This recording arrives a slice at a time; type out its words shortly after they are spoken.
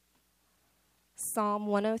Psalm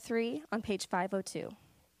 103 on page 502.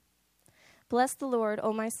 Bless the Lord,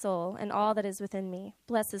 O my soul, and all that is within me.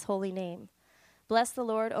 Bless his holy name. Bless the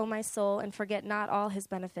Lord, O my soul, and forget not all his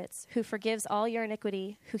benefits, who forgives all your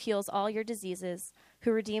iniquity, who heals all your diseases,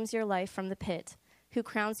 who redeems your life from the pit, who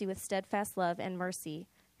crowns you with steadfast love and mercy,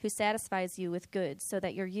 who satisfies you with good, so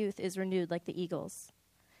that your youth is renewed like the eagles.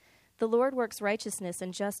 The Lord works righteousness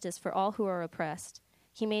and justice for all who are oppressed.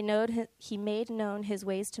 He made known his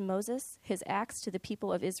ways to Moses, his acts to the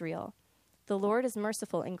people of Israel. The Lord is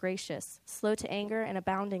merciful and gracious, slow to anger and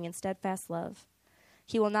abounding in steadfast love.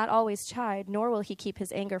 He will not always chide, nor will he keep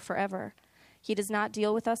his anger forever. He does not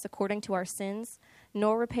deal with us according to our sins,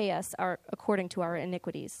 nor repay us according to our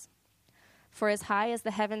iniquities. For as high as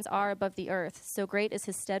the heavens are above the earth, so great is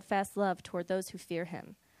his steadfast love toward those who fear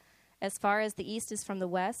him. As far as the east is from the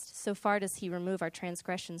west, so far does he remove our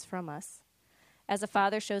transgressions from us. As a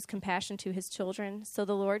father shows compassion to his children, so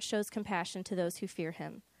the Lord shows compassion to those who fear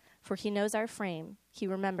him. For he knows our frame, he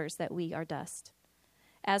remembers that we are dust.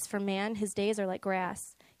 As for man, his days are like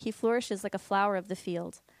grass. He flourishes like a flower of the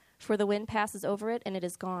field. For the wind passes over it, and it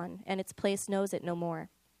is gone, and its place knows it no more.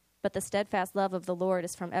 But the steadfast love of the Lord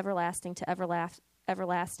is from everlasting to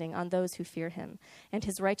everlasting on those who fear him, and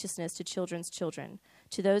his righteousness to children's children,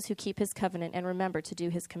 to those who keep his covenant and remember to do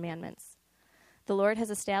his commandments. The Lord has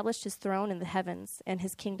established his throne in the heavens, and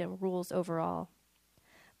his kingdom rules over all.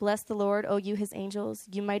 Bless the Lord, O you his angels,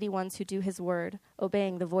 you mighty ones who do his word,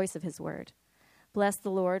 obeying the voice of his word. Bless the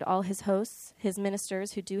Lord, all his hosts, his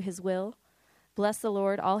ministers who do his will. Bless the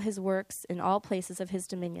Lord, all his works in all places of his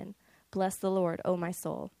dominion. Bless the Lord, O my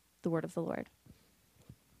soul. The word of the Lord.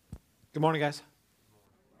 Good morning, guys.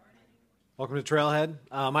 Welcome to Trailhead.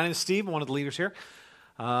 My name is Steve. I'm one of the leaders here.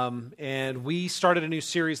 And we started a new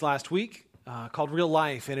series last week called Real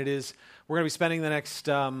Life. And we're going to be spending the next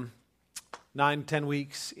 9-10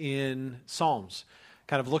 weeks in Psalms,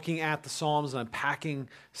 kind of looking at the Psalms and unpacking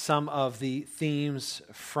some of the themes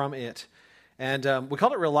from it. And we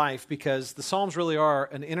called it Real Life because the Psalms really are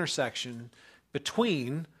an intersection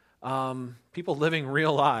between people living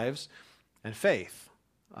real lives and faith.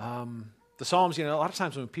 The Psalms, a lot of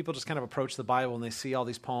times when people just kind of approach the Bible and they see all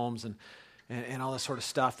these poems and all this sort of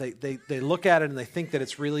stuff, they look at it and they think that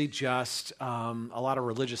it's really just a lot of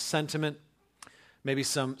religious sentiment, maybe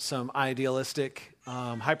some idealistic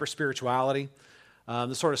hyper-spirituality,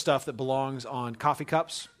 the sort of stuff that belongs on coffee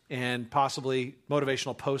cups and possibly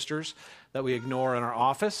motivational posters that we ignore in our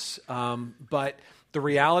office. But the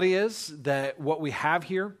reality is that what we have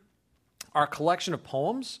here are a collection of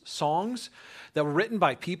poems, songs that were written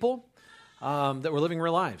by people that were living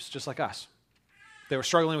real lives, just like us. They were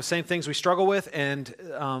struggling with the same things we struggle with, and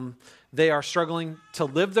they are struggling to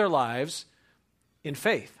live their lives in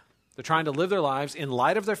faith. They're trying to live their lives in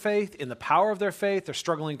light of their faith, in the power of their faith. They're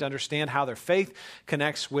struggling to understand how their faith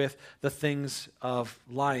connects with the things of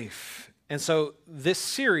life. And so this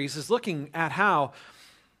series is looking at how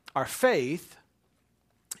our faith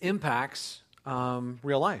impacts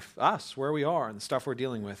real life, us, where we are, and the stuff we're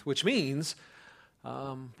dealing with, which means we're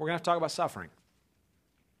going to have to talk about suffering.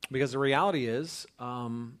 Because the reality is a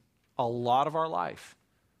lot of our life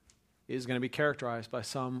is going to be characterized by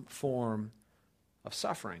some form of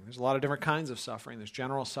suffering. There's a lot of different kinds of suffering. There's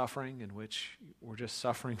general suffering, in which we're just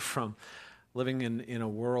suffering from living in a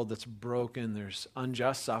world that's broken. There's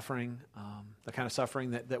unjust suffering, the kind of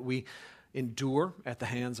suffering that we endure at the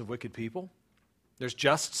hands of wicked people. There's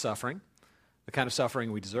just suffering, the kind of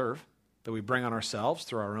suffering we deserve, that we bring on ourselves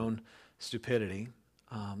through our own stupidity.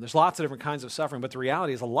 There's lots of different kinds of suffering, but the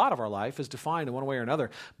reality is a lot of our life is defined in one way or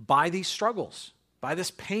another by these struggles, by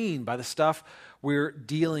this pain, by the stuff we're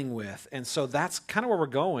dealing with. And so that's kind of where we're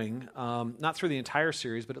going, not through the entire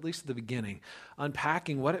series, but at least at the beginning,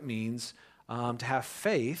 unpacking what it means to have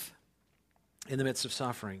faith in the midst of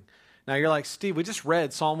suffering. Now you're like, Steve, we just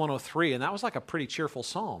read Psalm 103, and that was like a pretty cheerful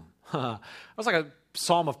psalm. That was like a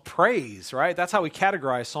psalm of praise, right? That's how we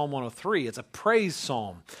categorize Psalm 103. It's a praise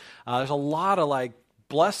psalm. There's a lot of like,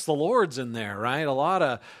 bless the Lord's in there, right? A lot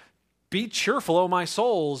of be cheerful, O my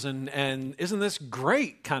souls, and isn't this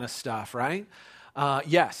great kind of stuff, right?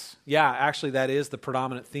 Yes. Yeah, actually that is the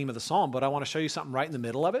predominant theme of the psalm, but I want to show you something right in the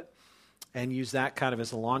middle of it and use that kind of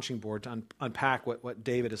as a launching board to unpack what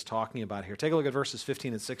David is talking about here. Take a look at verses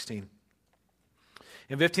 15 and 16.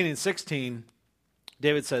 In 15 and 16,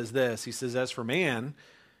 David says this. He says, as for man,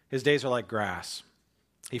 his days are like grass.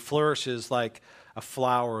 He flourishes like a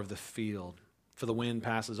flower of the field, for the wind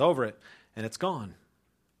passes over it, and it's gone,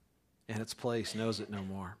 and its place knows it no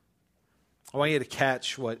more. I want you to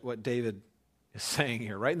catch what David is saying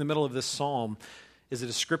here. Right in the middle of this psalm is a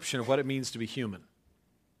description of what it means to be human.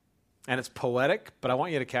 And it's poetic, but I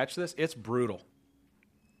want you to catch this. It's brutal.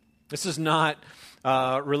 This is not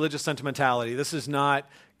religious sentimentality. This is not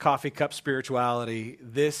coffee cup spirituality.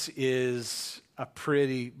 This is a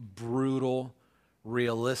pretty brutal,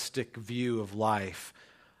 realistic view of life.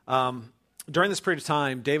 During this period of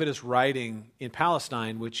time, David is writing in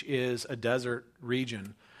Palestine, which is a desert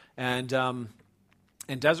region. And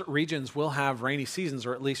desert regions will have rainy seasons,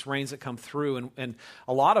 or at least rains that come through. And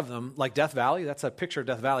a lot of them, like Death Valley, that's a picture of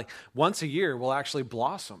Death Valley, once a year will actually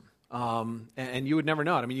blossom. And you would never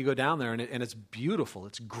know it. I mean, you go down there and it's beautiful.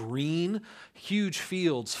 It's green, huge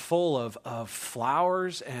fields full of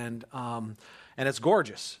flowers, and it's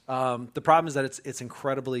gorgeous. The problem is that it's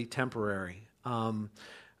incredibly temporary.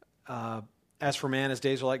 As for man, his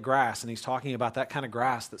days are like grass, and he's talking about that kind of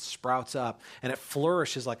grass that sprouts up, and it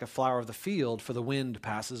flourishes like a flower of the field, for the wind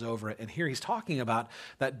passes over it. And here he's talking about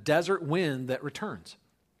that desert wind that returns.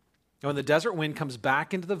 And when the desert wind comes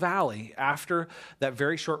back into the valley after that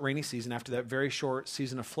very short rainy season, after that very short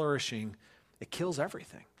season of flourishing, it kills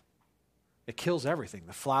everything. It kills everything.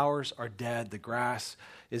 The flowers are dead. The grass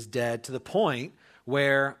is dead, to the point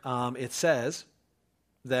where it says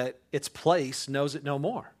that its place knows it no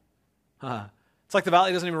more. It's like the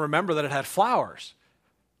valley doesn't even remember that it had flowers,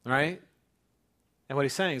 right? And what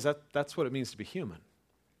he's saying is that's what it means to be human.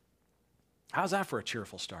 How's that for a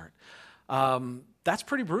cheerful start? That's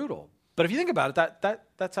pretty brutal. But if you think about it,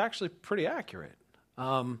 that's actually pretty accurate.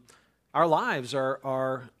 Our lives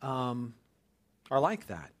are like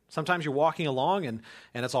that. Sometimes you're walking along and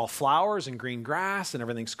it's all flowers and green grass and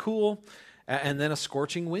everything's cool, and then a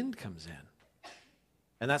scorching wind comes in.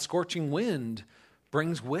 And that scorching wind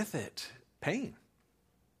brings with it pain.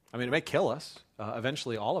 I mean, it may kill us.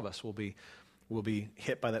 Eventually, all of us will be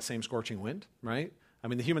hit by that same scorching wind, right? I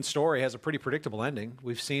mean, the human story has a pretty predictable ending.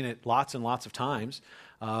 We've seen it lots and lots of times.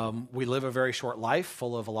 We live a very short life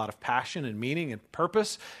full of a lot of passion and meaning and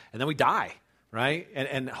purpose, and then we die, right?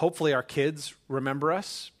 And hopefully our kids remember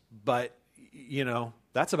us, but,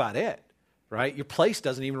 that's about it, right? Your place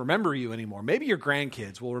doesn't even remember you anymore. Maybe your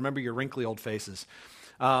grandkids will remember your wrinkly old faces.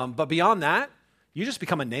 But beyond that, you just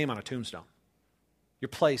become a name on a tombstone. Your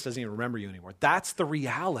place doesn't even remember you anymore. That's the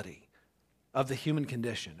reality of the human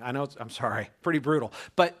condition. I know, I'm sorry, pretty brutal.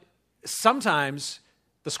 But sometimes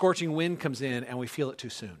the scorching wind comes in and we feel it too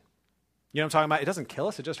soon. You know what I'm talking about? It doesn't kill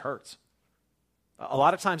us, it just hurts. A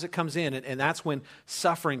lot of times it comes in, and that's when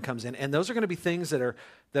suffering comes in. And those are going to be things that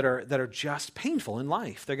are just painful in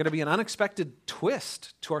life. They're going to be an unexpected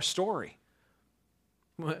twist to our story.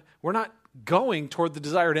 We're not going toward the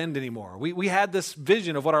desired end anymore. We had this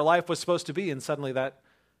vision of what our life was supposed to be, and suddenly that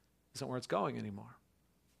isn't where it's going anymore.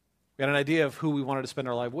 We had an idea of who we wanted to spend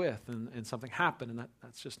our life with, and something happened, and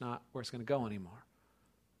that's just not where it's going to go anymore.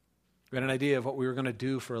 We had an idea of what we were going to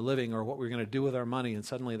do for a living, or what we were going to do with our money, and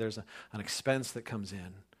suddenly there's an expense that comes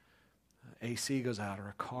in. AC goes out, or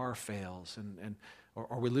a car fails,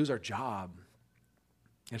 or we lose our job.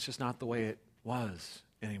 It's just not the way it was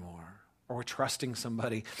anymore. Or we're trusting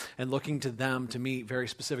somebody and looking to them to meet very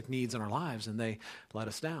specific needs in our lives, and they let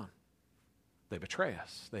us down. They betray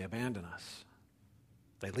us. They abandon us.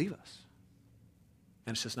 They leave us.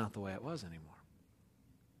 And it's just not the way it was anymore.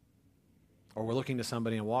 Or we're looking to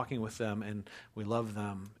somebody and walking with them, and we love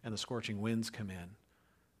them, and the scorching winds come in,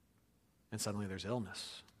 and suddenly there's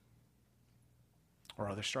illness or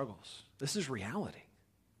other struggles. This is reality.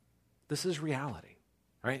 This is reality.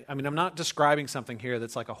 Right? I mean, I'm not describing something here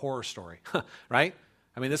that's like a horror story, right?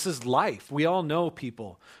 I mean, this is life. We all know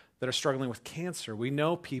people that are struggling with cancer. We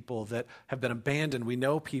know people that have been abandoned. We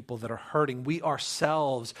know people that are hurting. We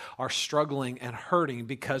ourselves are struggling and hurting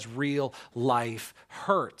because real life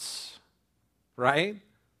hurts, right?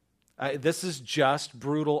 This is just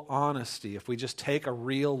brutal honesty. If we just take a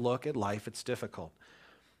real look at life, it's difficult.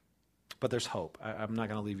 But there's hope. I'm not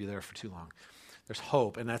going to leave you there for too long. There's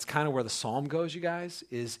hope, and that's kind of where the psalm goes, you guys,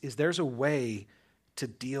 is there's a way to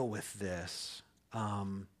deal with this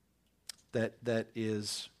that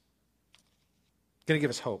is going to give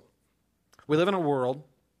us hope. We live in a world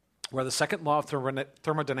where the second law of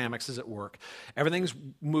thermodynamics is at work. Everything's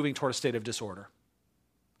moving toward a state of disorder.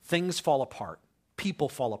 Things fall apart. People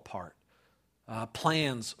fall apart.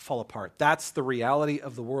 Plans fall apart. That's the reality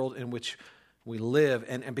of the world in which we live,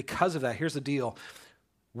 and because of that, here's the deal.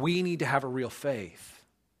 We need to have a real faith.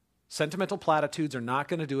 Sentimental platitudes are not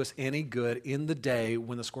going to do us any good in the day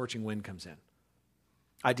when the scorching wind comes in.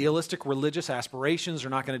 Idealistic religious aspirations are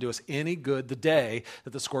not going to do us any good the day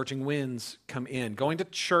that the scorching winds come in. Going to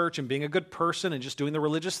church and being a good person and just doing the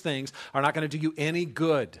religious things are not going to do you any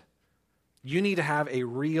good. You need to have a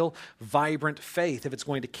real, vibrant faith if it's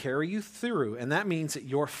going to carry you through, and that means that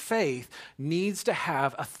your faith needs to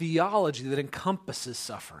have a theology that encompasses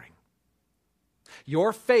suffering.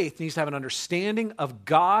 Your faith needs to have an understanding of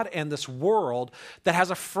God and this world that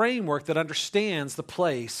has a framework that understands the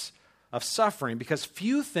place of suffering, because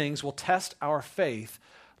few things will test our faith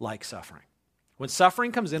like suffering. When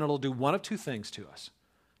suffering comes in, it'll do one of two things to us.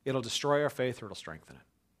 It'll destroy our faith or it'll strengthen it.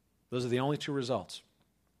 Those are the only two results.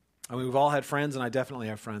 I mean, we've all had friends, and I definitely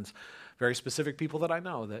have friends, very specific people that I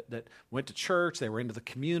know that went to church, they were into the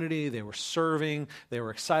community, they were serving, they were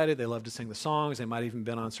excited, they loved to sing the songs, they might have even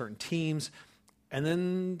been on certain teams. And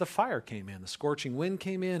then the fire came in, the scorching wind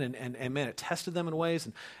came in, and man, it tested them in ways,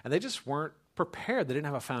 and they just weren't prepared. They didn't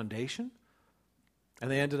have a foundation. And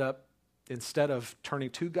they ended up, instead of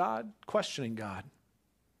turning to God, questioning God.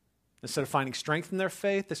 Instead of finding strength in their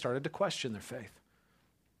faith, they started to question their faith.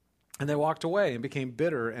 And they walked away and became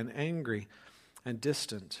bitter and angry and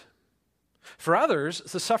distant. For others,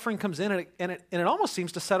 the suffering comes in and it almost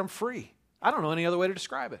seems to set them free. I don't know any other way to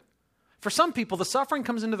describe it. For some people, the suffering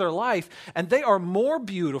comes into their life and they are more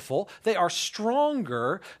beautiful, they are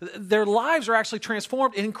stronger, their lives are actually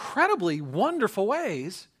transformed in incredibly wonderful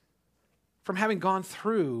ways from having gone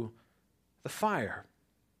through the fire.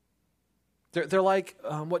 They're like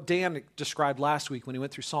what Dan described last week when he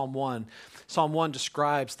went through Psalm 1. Psalm 1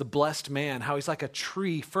 describes the blessed man, how he's like a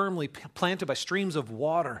tree firmly planted by streams of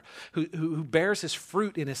water, who bears his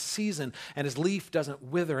fruit in his season, and his leaf doesn't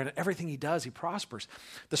wither, and everything he does, he prospers.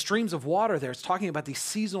 The streams of water there, it's talking about these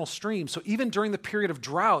seasonal streams. So even during the period of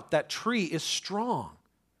drought, that tree is strong,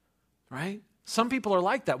 right? Some people are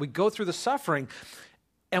like that. We go through the suffering,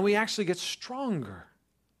 and we actually get stronger.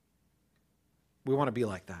 We want to be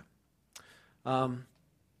like that.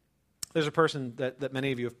 There's a person that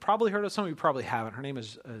many of you have probably heard of. Some of you probably haven't. Her name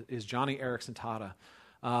is Joni Eareckson Tada.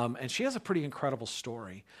 And she has a pretty incredible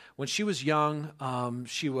story. When she was young,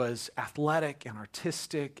 she was athletic and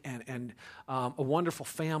artistic and a wonderful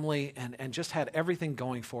family and just had everything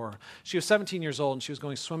going for her. She was 17 years old and she was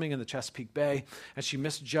going swimming in the Chesapeake Bay, and she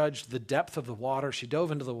misjudged the depth of the water. She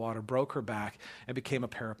dove into the water, broke her back, and became a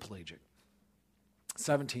paraplegic.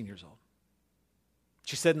 17 years old.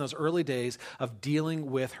 She said in those early days of dealing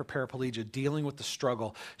with her paraplegia, dealing with the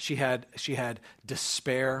struggle, she had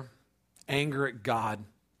despair, anger at God,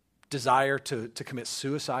 desire to commit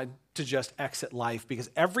suicide, to just exit life, because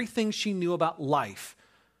everything she knew about life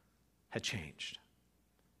had changed.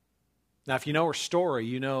 Now, if you know her story,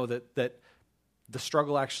 you know that the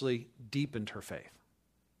struggle actually deepened her faith.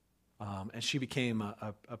 And she became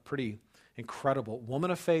a pretty incredible woman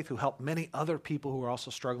of faith who helped many other people who were also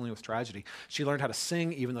struggling with tragedy. She learned how to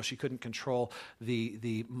sing even though she couldn't control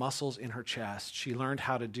the muscles in her chest. She learned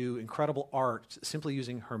how to do incredible art simply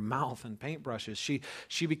using her mouth and paintbrushes.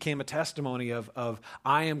 She became a testimony of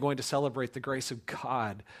I am going to celebrate the grace of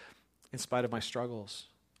God in spite of my struggles.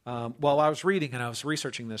 While I was reading and I was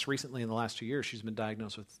researching this recently in the last 2 years, she's been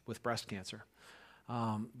diagnosed with breast cancer.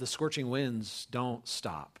 The scorching winds don't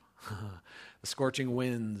stop. The scorching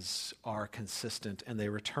winds are consistent and they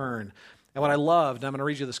return. And what I loved, and I'm going to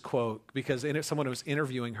read you this quote, because someone was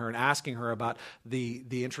interviewing her and asking her about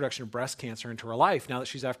the introduction of breast cancer into her life now that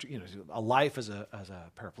she's after a life as a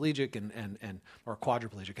paraplegic or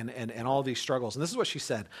quadriplegic and all these struggles. And this is what she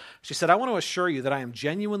said. She said, "I want to assure you that I am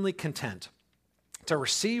genuinely content to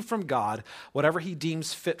receive from God whatever he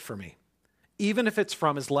deems fit for me, even if it's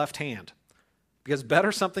from his left hand. Because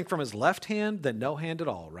better something from his left hand than no hand at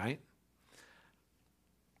all," right?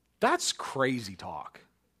 That's crazy talk.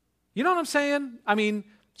 You know what I'm saying? I mean,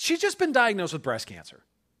 she's just been diagnosed with breast cancer.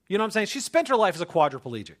 You know what I'm saying? She spent her life as a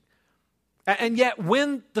quadriplegic. And yet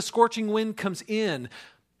when the scorching wind comes in,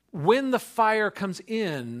 when the fire comes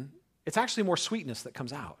in, it's actually more sweetness that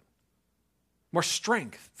comes out. More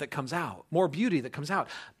strength that comes out. More beauty that comes out.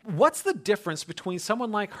 What's the difference between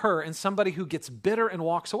someone like her and somebody who gets bitter and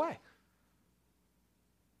walks away?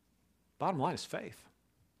 Bottom line is faith.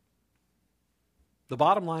 The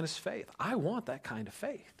bottom line is faith. I want that kind of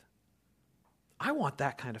faith. I want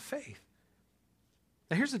that kind of faith.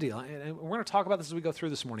 Now here's the deal, and we're going to talk about this as we go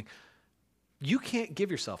through this morning. You can't give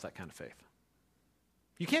yourself that kind of faith.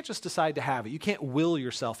 You can't just decide to have it. You can't will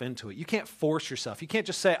yourself into it. You can't force yourself. You can't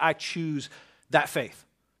just say, I choose that faith,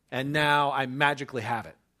 and now I magically have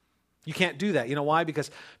it. You can't do that. You know why? Because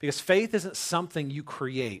faith isn't something you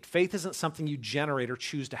create. Faith isn't something you generate or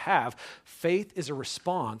choose to have. Faith is a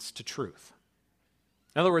response to truth.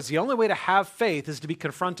 In other words, the only way to have faith is to be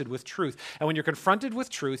confronted with truth. And when you're confronted with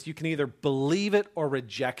truth, you can either believe it or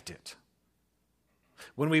reject it.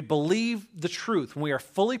 When we believe the truth, when we are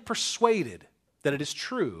fully persuaded that it is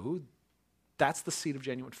true, that's the seed of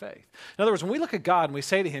genuine faith. In other words, when we look at God and we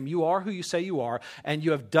say to him, you are who you say you are, and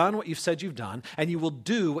you have done what you've said you've done, and you will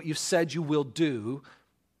do what you've said you will do,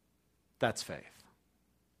 that's faith.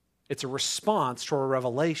 It's a response to a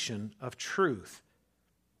revelation of truth.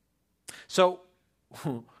 So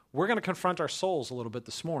we're going to confront our souls a little bit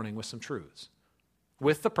this morning with some truths,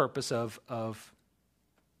 with the purpose of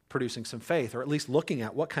producing some faith, or at least looking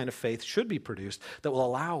at what kind of faith should be produced that will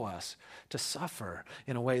allow us to suffer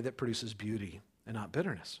in a way that produces beauty and not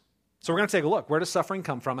bitterness. So we're going to take a look. Where does suffering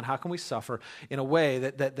come from, and how can we suffer in a way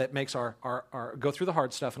that makes our go through the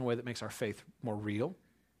hard stuff in a way that makes our faith more real,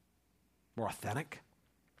 more authentic,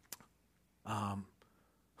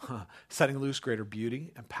 setting loose greater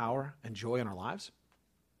beauty and power and joy in our lives,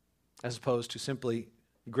 as opposed to simply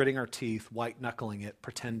gritting our teeth, white-knuckling it,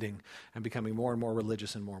 pretending, and becoming more and more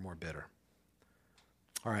religious and more bitter.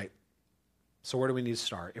 All right, so where do we need to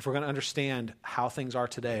start? If we're going to understand how things are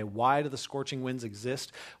today, why do the scorching winds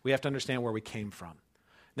exist, we have to understand where we came from.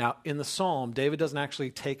 Now, in the psalm, David doesn't actually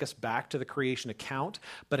take us back to the creation account,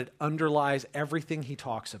 but it underlies everything he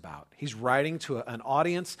talks about. He's writing to an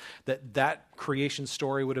audience that creation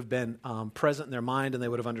story would have been present in their mind, and they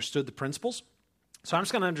would have understood the principles. So I'm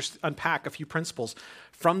just going to unpack a few principles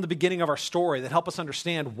from the beginning of our story that help us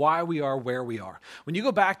understand why we are where we are. When you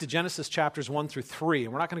go back to Genesis chapters 1 through 3,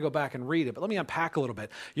 and we're not going to go back and read it, but let me unpack a little bit,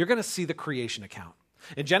 you're going to see the creation account.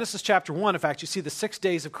 In Genesis chapter 1, in fact, you see the 6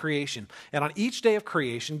 days of creation. And on each day of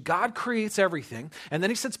creation, God creates everything, and then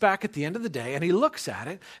he sits back at the end of the day, and he looks at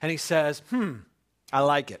it, and he says, I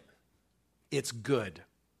like it. It's good.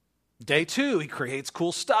 Day 2, he creates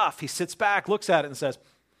cool stuff. He sits back, looks at it, and says,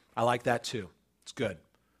 I like that too. It's good.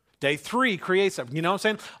 Day 3 creates, you know what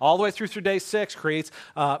I'm saying? All the way through day 6 creates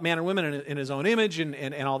man and women in his own image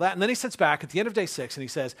and all that. And then he sits back at the end of day 6 and he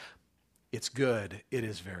says, it's good. It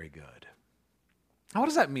is very good. Now, what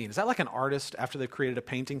does that mean? Is that like an artist after they've created a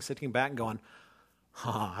painting sitting back and going,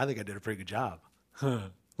 I think I did a pretty good job.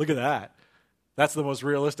 Look at that. That's the most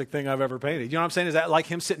realistic thing I've ever painted. You know what I'm saying? Is that like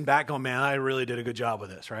him sitting back going, man, I really did a good job with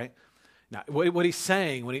this, right? Now, what he's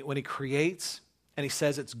saying when he creates and he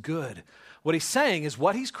says it's good, what he's saying is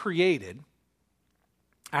what he's created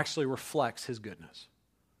actually reflects his goodness,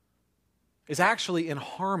 is actually in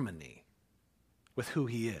harmony with who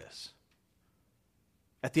he is.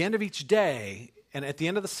 At the end of each day, and at the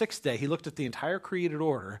end of the 6th day, he looked at the entire created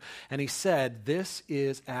order and he said, this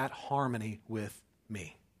is at harmony with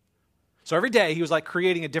me. So every day he was like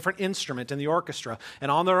creating a different instrument in the orchestra,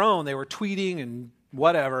 and on their own they were tweeting and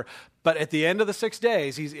whatever. But at the end of the 6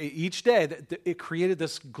 days, each day, it created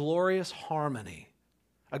this glorious harmony,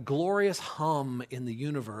 a glorious hum in the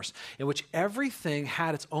universe in which everything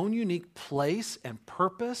had its own unique place and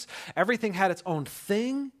purpose. Everything had its own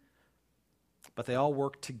thing, but they all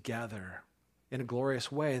worked together in a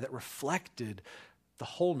glorious way that reflected the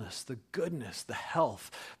wholeness, the goodness, the health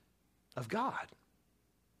of God.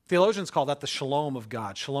 Theologians call that the shalom of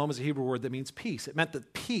God. Shalom is a Hebrew word that means peace. It meant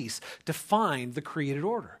that peace defined the created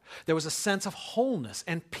order. There was a sense of wholeness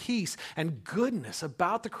and peace and goodness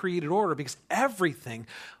about the created order because everything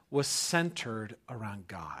was centered around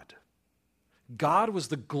God. God was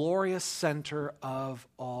the glorious center of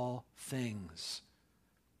all things.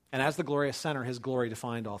 And as the glorious center, his glory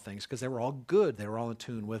defined all things because they were all good. They were all in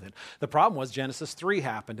tune with it. The problem was Genesis 3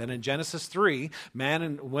 happened. And in Genesis 3, man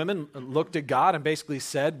and women looked at God and basically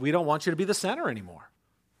said, we don't want you to be the center anymore.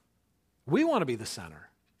 We want to be the center.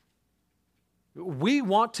 We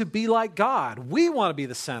want to be like God. We want to be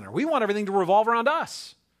the center. We want everything to revolve around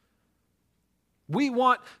us. We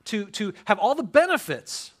want to have all the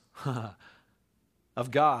benefits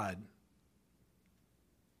of God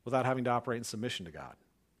without having to operate in submission to God.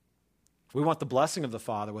 We want the blessing of the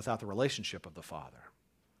Father without the relationship of the Father.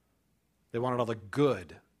 They wanted all the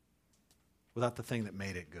good without the thing that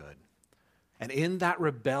made it good. And in that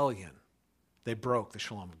rebellion, they broke the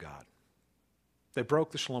shalom of God. They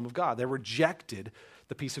broke the shalom of God. They rejected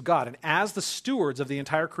the peace of God. And as the stewards of the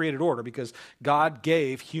entire created order, because God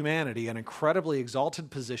gave humanity an incredibly exalted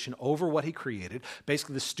position over what he created,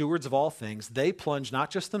 basically the stewards of all things, they plunged not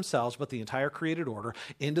just themselves, but the entire created order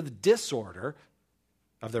into the disorder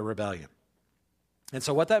of their rebellion. And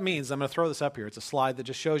so what that means, I'm going to throw this up here. It's a slide that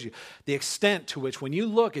just shows you the extent to which when you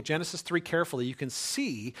look at Genesis 3 carefully, you can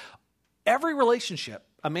see every relationship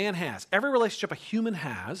a man has, every relationship a human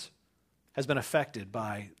has been affected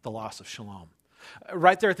by the loss of shalom.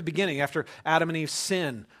 Right there at the beginning, after Adam and Eve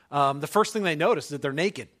sin, the first thing they notice is that they're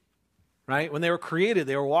naked. Right? When they were created,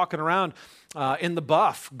 they were walking around in the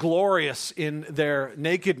buff, glorious in their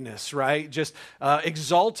nakedness, right? Just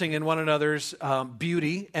exulting in one another's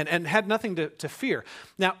beauty and had nothing to fear.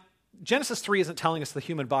 Now, Genesis 3 isn't telling us the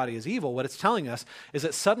human body is evil. What it's telling us is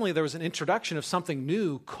that suddenly there was an introduction of something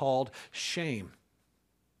new called shame.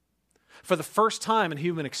 For the first time in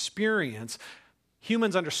human experience,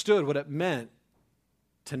 humans understood what it meant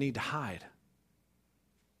to need to hide.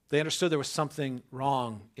 They understood there was something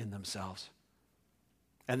wrong in themselves.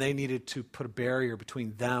 And they needed to put a barrier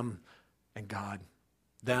between them and God,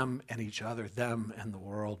 them and each other, them and the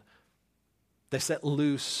world. They set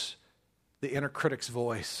loose the inner critic's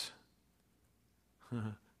voice.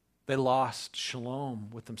 They lost shalom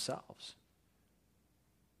with themselves.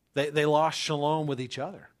 They lost shalom with each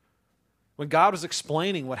other. When God was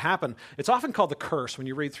explaining what happened, it's often called the curse when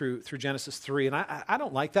you read through Genesis 3, and I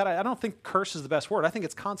don't like that. I don't think curse is the best word. I think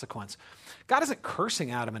it's consequence. God isn't cursing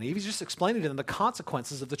Adam and Eve. He's just explaining to them the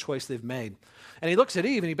consequences of the choice they've made. And he looks at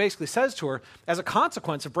Eve and he basically says to her, as a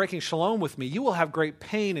consequence of breaking shalom with me, you will have great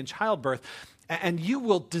pain in childbirth, and you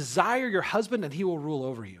will desire your husband and he will rule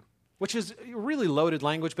over you, which is really loaded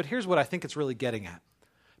language, but here's what I think it's really getting at.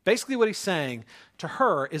 Basically what he's saying to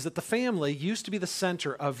her is that the family used to be the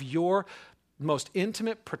center of your most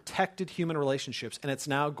intimate, protected human relationships, and it's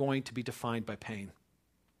now going to be defined by pain.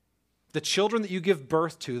 The children that you give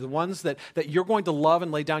birth to, the ones that you're going to love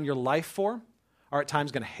and lay down your life for, are at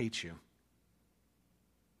times going to hate you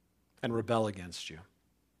and rebel against you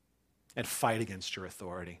and fight against your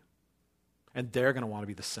authority. And they're going to want to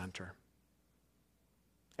be the center.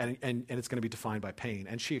 And it's going to be defined by pain.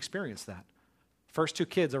 And she experienced that. First two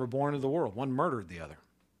kids that were born into the world, one murdered the other.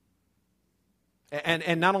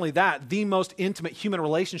 And not only that, the most intimate human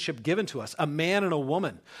relationship given to us, a man and a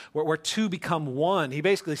woman, where two become one. He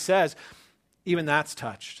basically says, even that's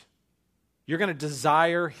touched. You're going to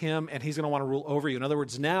desire him, and he's going to want to rule over you. In other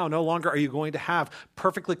words, now no longer are you going to have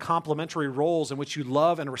perfectly complementary roles in which you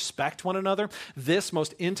love and respect one another. This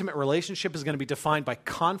most intimate relationship is going to be defined by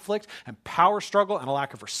conflict and power struggle and a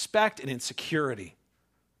lack of respect and insecurity.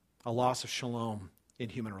 A loss of shalom in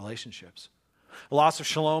human relationships. A loss of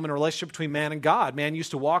shalom in a relationship between man and God. Man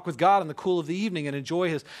used to walk with God in the cool of the evening and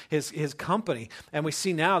enjoy his company. And we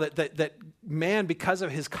see now that man, because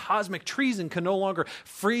of his cosmic treason, can no longer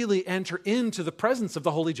freely enter into the presence of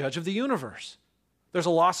the holy judge of the universe. There's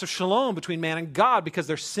a loss of shalom between man and God because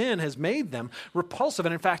their sin has made them repulsive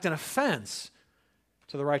and, in fact, an offense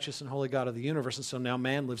to the righteous and holy God of the universe. And so now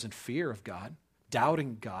man lives in fear of God,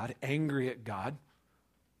 doubting God, angry at God,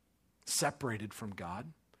 separated from God.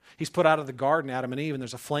 He's put out of the garden, Adam and Eve, and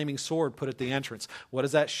there's a flaming sword put at the entrance. What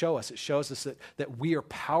does that show us? It shows us that we are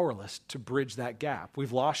powerless to bridge that gap.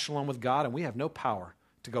 We've lost shalom with God, and we have no power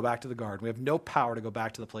to go back to the garden. We have no power to go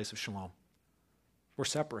back to the place of shalom. We're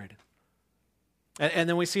separated. And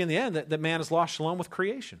then we see in the end that man has lost shalom with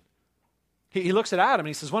creation. He looks at Adam and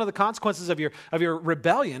he says, one of the consequences of your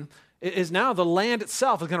rebellion is now the land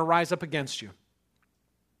itself is going to rise up against you.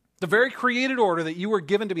 The very created order that you were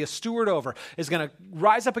given to be a steward over is going to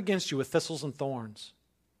rise up against you with thistles and thorns.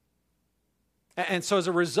 And so as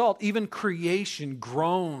a result, even creation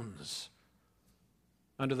groans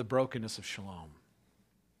under the brokenness of shalom.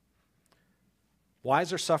 Why is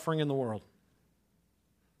there suffering in the world?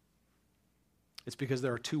 It's because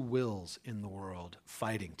there are two wills in the world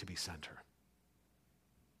fighting to be center.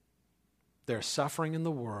 There's suffering in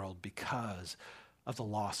the world because of the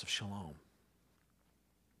loss of shalom.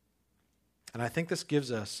 And I think this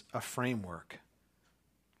gives us a framework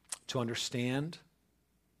to understand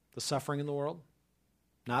the suffering in the world.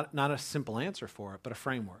 Not a simple answer for it, but a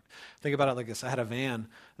framework. Think about it like this. I had a van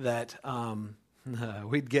that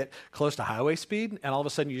we'd get close to highway speed, and all of a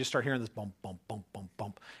sudden you just start hearing this bump, bump, bump, bump,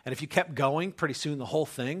 bump. And if you kept going, pretty soon the whole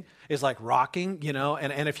thing is like rocking,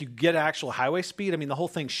 and if you get actual highway speed, I mean, the whole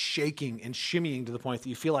thing's shaking and shimmying to the point that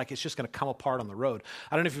you feel like it's just going to come apart on the road.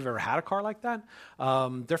 I don't know if you've ever had a car like that.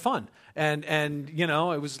 They're fun. And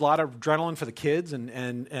it was a lot of adrenaline for the kids,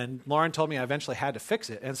 and Lauren told me I eventually had to fix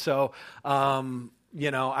it. And so,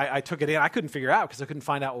 I took it in. I couldn't figure out because I couldn't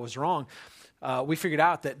find out what was wrong. We figured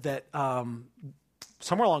out that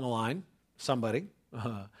somewhere along the line, somebody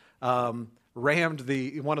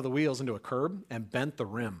rammed one of the wheels into a curb and bent the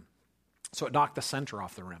rim. So it knocked the center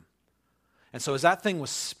off the rim. And so as that thing was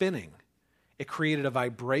spinning, it created a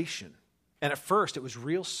vibration. And at first, it was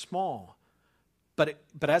real small. But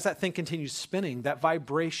as that thing continued spinning, that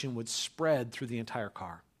vibration would spread through the entire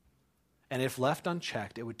car. And if left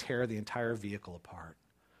unchecked, it would tear the entire vehicle apart.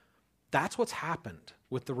 That's what's happened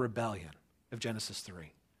with the rebellion of Genesis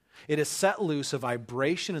 3. It has set loose a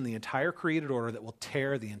vibration in the entire created order that will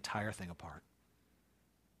tear the entire thing apart.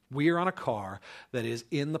 We are on a car that is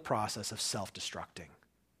in the process of self-destructing.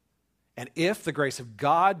 And if the grace of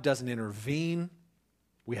God doesn't intervene,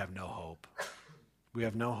 we have no hope. We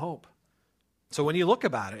have no hope. So when you look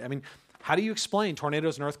about it, I mean, how do you explain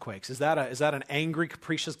tornadoes and earthquakes? Is that an angry,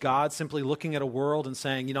 capricious God simply looking at a world and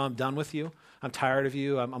saying, I'm done with you, I'm tired of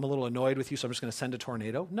you, I'm a little annoyed with you, so I'm just going to send a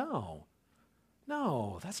tornado? No,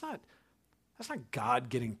 that's That's not God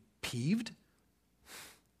getting peeved.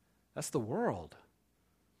 That's the world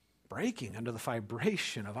breaking under the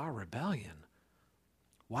vibration of our rebellion.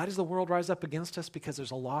 Why does the world rise up against us? Because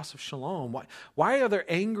there's a loss of shalom. Why are there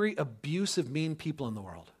angry, abusive, mean people in the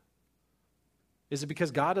world? Is it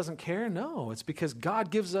because God doesn't care? No, it's because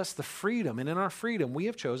God gives us the freedom, and in our freedom, we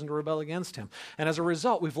have chosen to rebel against him. And as a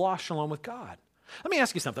result, we've lost shalom with God. Let me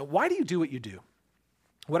ask you something. Why do you do what you do?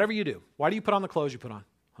 Whatever you do. Why do you put on the clothes you put on?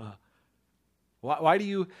 Why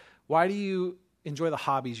do you enjoy the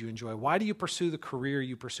hobbies you enjoy? Why do you pursue the career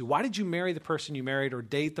you pursue? Why did you marry the person you married or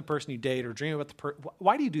date the person you date or dream about the person?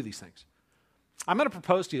 Why do you do these things? I'm going to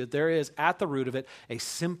propose to you that there is, at the root of it, a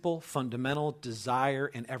simple, fundamental desire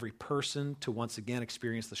in every person to once again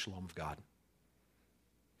experience the shalom of God.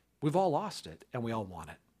 We've all lost it, and we all want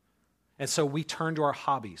it. And so we turn to our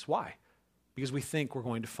hobbies. Why? Because we think we're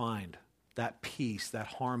going to find that peace, that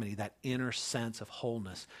harmony, that inner sense of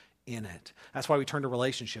wholeness in it. That's why we turn to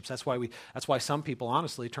relationships. That's why some people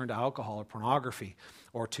honestly turn to alcohol or pornography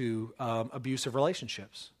or to abusive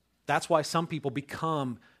relationships. That's why some people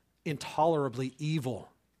become intolerably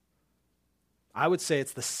evil. I would say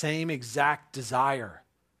it's the same exact desire.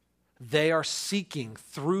 They are seeking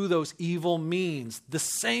through those evil means the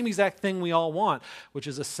same exact thing we all want, which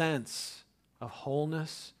is a sense of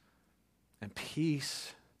wholeness and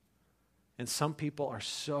peace. And some people are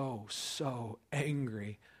so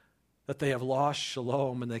angry that they have lost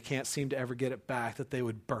shalom and they can't seem to ever get it back, that they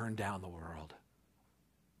would burn down the world.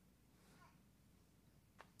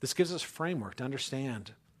 This gives us a framework to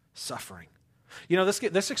understand suffering. You know,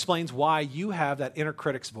 this explains why you have that inner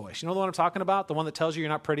critic's voice. You know the one I'm talking about? The one that tells you you're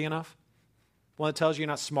not pretty enough? The one that tells you you're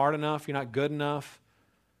not smart enough, you're not good enough?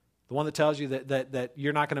 The one that tells you that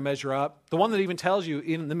you're not going to measure up? The one that even tells you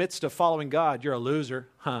in the midst of following God, you're a loser.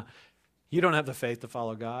 You don't have the faith to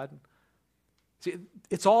follow God. See,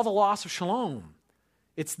 it's all the loss of shalom.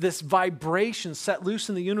 It's this vibration set loose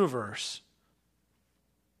in the universe.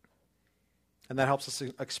 And that helps us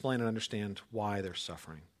explain and understand why they're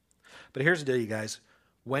suffering. But here's the deal, you guys.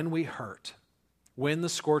 When we hurt, when the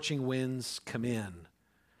scorching winds come in,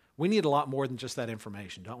 we need a lot more than just that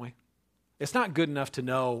information, don't we? It's not good enough to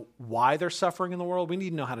know why they're suffering in the world. We need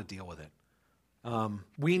to know how to deal with it.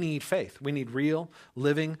 We need faith. We need real,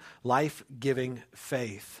 living, life-giving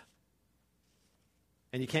faith.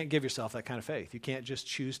 And you can't give yourself that kind of faith. You can't just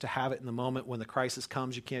choose to have it in the moment when the crisis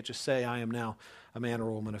comes. You can't just say, I am now a man or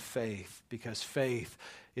a woman of faith, because faith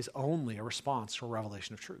is only a response to a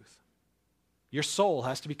revelation of truth. Your soul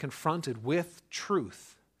has to be confronted with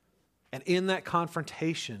truth. And in that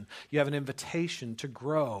confrontation, you have an invitation to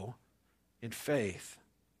grow in faith.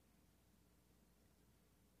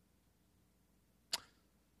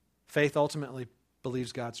 Faith ultimately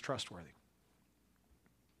believes God's trustworthy,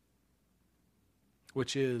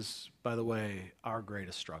 which is, by the way, our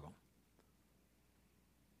greatest struggle.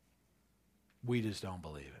 We just don't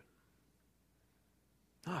believe it.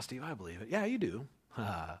 Ah, Steve, I believe it. Yeah, you do,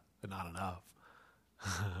 but not enough.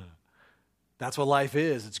 That's what life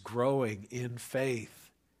is. It's growing in faith.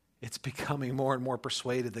 It's becoming more and more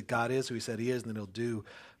persuaded that God is who he said he is, and that he'll do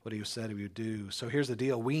what he said he would do. So here's the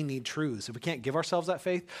deal. We need truths. If we can't give ourselves that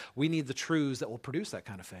faith, we need the truths that will produce that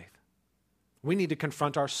kind of faith. We need to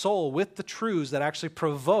confront our soul with the truths that actually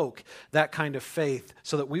provoke that kind of faith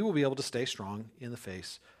so that we will be able to stay strong in the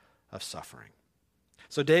face of suffering.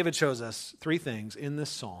 So David shows us three things in this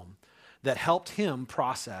psalm that helped him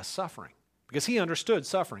process suffering, because he understood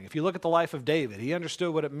suffering. If you look at the life of David, he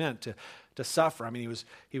understood what it meant to suffer. I mean,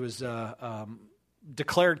 he was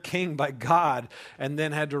declared king by God and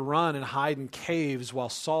then had to run and hide in caves while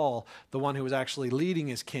Saul, the one who was actually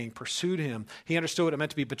leading as king, pursued him. He understood what it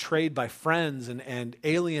meant to be betrayed by friends and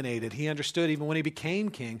alienated. He understood, even when he became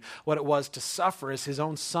king, what it was to suffer as his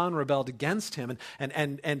own son rebelled against him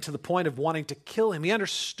and to the point of wanting to kill him. He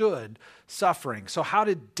understood suffering. So how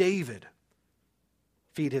did David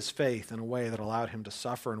feed his faith in a way that allowed him to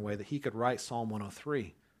suffer in a way that he could write Psalm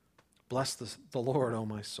 103? Bless the Lord, O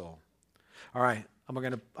my soul. All right, I'm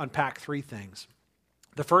going to unpack three things.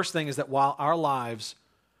 The first thing is that while our lives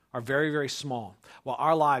are very, very small, while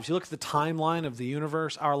our lives, you look at the timeline of the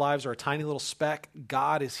universe, our lives are a tiny little speck,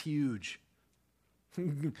 God is huge.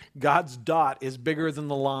 God's dot is bigger than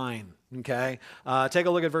the line, okay? Take a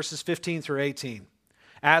look at verses 15 through 18.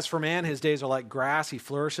 As for man, his days are like grass. He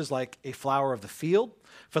flourishes like a flower of the field.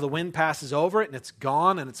 For the wind passes over it, and it's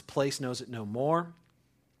gone, and its place knows it no more.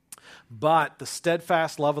 But the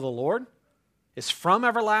steadfast love of the Lord is from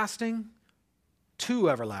everlasting to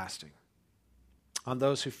everlasting on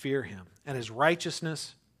those who fear him, and his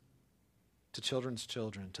righteousness to children's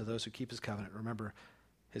children, to those who keep his covenant, remember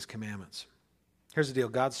his commandments. Here's the deal.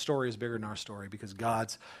 God's story is bigger than our story because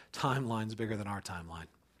God's timeline is bigger than our timeline.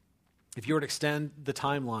 If you were to extend the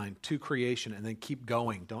timeline to creation and then keep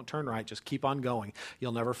going, don't turn right, just keep on going,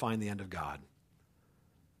 you'll never find the end of God.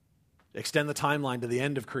 Extend the timeline to the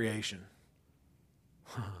end of creation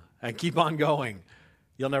and keep on going,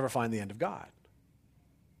 you'll never find the end of God.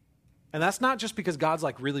 And that's not just because God's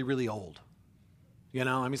like really, really old. You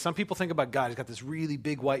know, I mean, some people think about God, he's got this really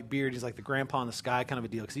big white beard, he's like the grandpa in the sky kind of a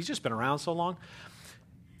deal because he's just been around so long.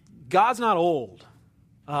 God's not old.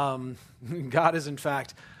 God is, in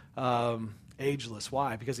fact, ageless.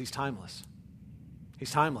 Why? Because he's timeless.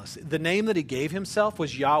 He's timeless. The name that he gave himself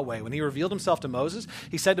was Yahweh. When he revealed himself to Moses,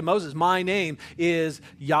 he said to Moses, my name is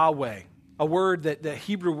Yahweh, a word the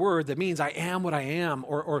Hebrew word that means I am what I am,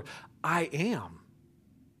 or I am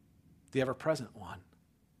the ever-present one.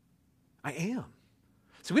 I am.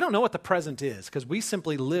 So we don't know what the present is because we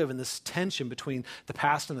simply live in this tension between the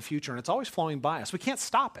past and the future, and it's always flowing by us. We can't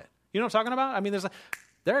stop it. You know what I'm talking about? I mean,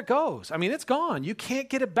 there it goes. I mean, it's gone. You can't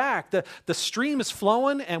get it back. The stream is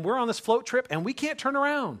flowing, and we're on this float trip, and we can't turn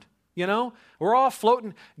around. You know, we're all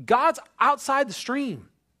floating. God's outside the stream.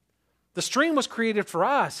 The stream was created for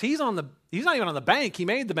us. He's not even on the bank. He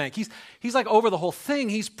made the bank. He's like over the whole thing.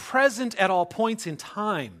 He's present at all points in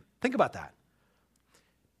time. Think about that.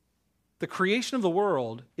 The creation of the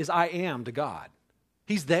world is I am to God.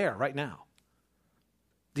 He's there right now.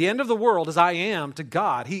 The end of the world is I am to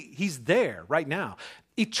God. He's there right now.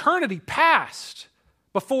 Eternity past,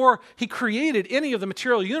 before he created any of the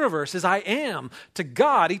material universe, is I am to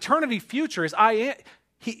God. Eternity future is I am.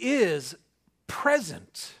 He is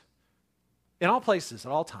present in all places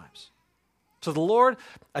at all times. To the Lord,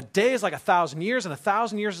 a day is like 1,000 years, and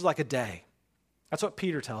 1,000 years is like a day. That's what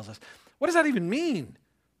Peter tells us. What does that even mean?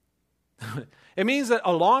 It means that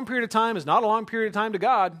a long period of time is not a long period of time to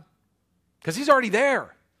God because he's already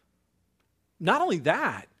there. Not only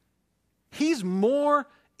that, he's more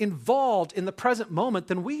involved in the present moment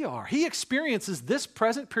than we are. He experiences this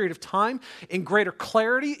present period of time in greater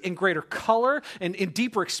clarity, in greater color, and in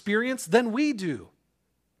deeper experience than we do.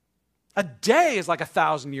 A day is like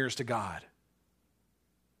 1,000 years to God.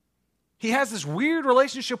 He has this weird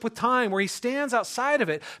relationship with time where he stands outside of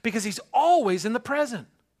it because he's always in the present.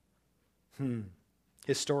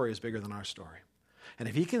 His story is bigger than our story. And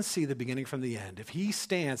if he can see the beginning from the end, if he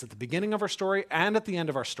stands at the beginning of our story and at the end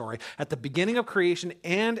of our story, at the beginning of creation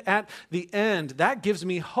and at the end, that gives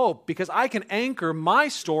me hope because I can anchor my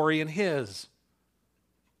story in his.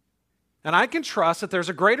 And I can trust that there's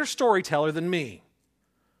a greater storyteller than me.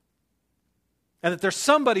 And that there's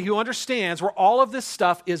somebody who understands where all of this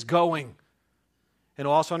stuff is going and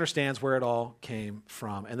who also understands where it all came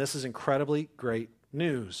from. And this is incredibly great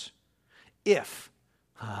news if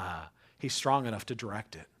he's strong enough to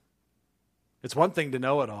direct it. It's one thing to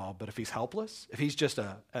know it all, but if he's helpless, if he's just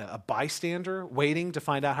a bystander waiting to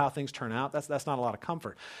find out how things turn out, that's not a lot of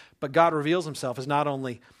comfort. But God reveals himself as not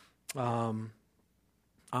only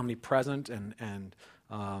omnipresent and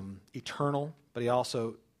eternal, but he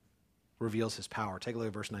also reveals his power. Take a look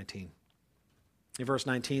at verse 19. In verse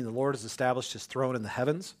 19, the Lord has established his throne in the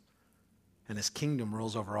heavens, and his kingdom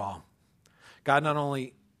rules over all. God not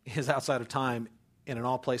only is outside of time and in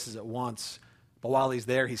all places at once, but while he's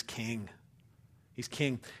there, he's king. He's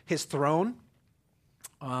king. His throne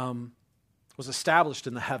was established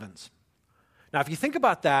in the heavens. Now, if you think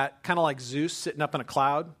about that, kind of like Zeus sitting up in a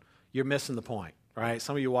cloud, you're missing the point. Right?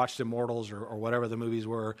 Some of you watched Immortals or whatever the movies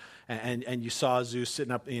were, and you saw Zeus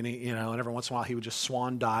sitting up, and every once in a while he would just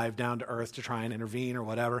swan dive down to earth to try and intervene or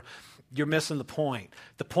whatever. You're missing the point.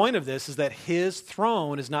 The point of this is that his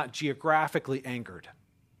throne is not geographically anchored.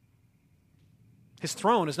 His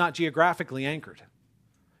throne is not geographically anchored.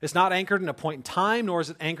 It's not anchored in a point in time, nor is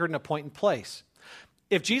it anchored in a point in place.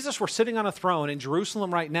 If Jesus were sitting on a throne in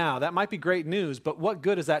Jerusalem right now, that might be great news, but what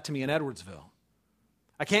good is that to me in Edwardsville?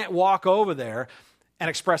 I can't walk over there and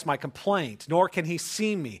express my complaint, nor can he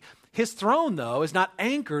see me. His throne, though, is not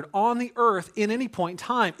anchored on the earth in any point in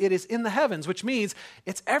time. It is in the heavens, which means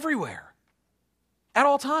it's everywhere, at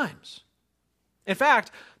all times. In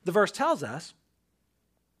fact, the verse tells us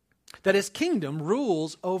that his kingdom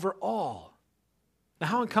rules over all. Now,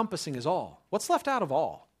 how encompassing is all? What's left out of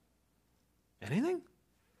all? Anything?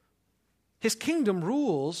 His kingdom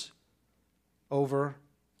rules over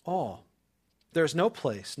all. There's no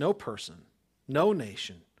place, no person, no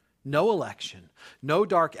nation, no election, no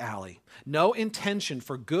dark alley, no intention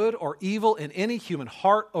for good or evil in any human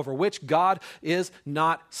heart over which God is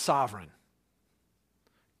not sovereign.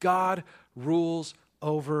 God rules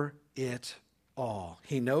over it all.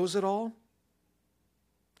 He knows it all,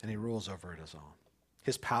 and he rules over it as all.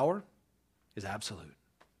 His power is absolute.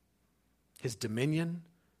 His dominion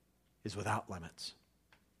is without limits,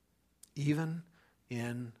 even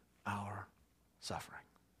in our suffering.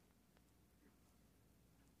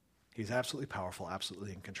 He's absolutely powerful,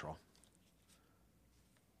 absolutely in control.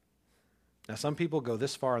 Now, some people go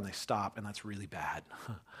this far and they stop, and that's really bad.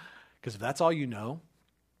 Because if that's all you know,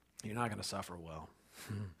 you're not going to suffer well.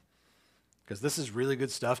 Because this is really good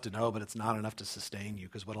stuff to know, but it's not enough to sustain you.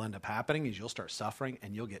 Because what will end up happening is you'll start suffering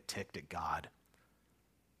and you'll get ticked at God.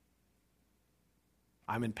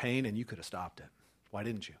 I'm in pain and you could have stopped it. Why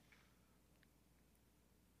didn't you?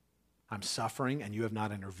 I'm suffering and you have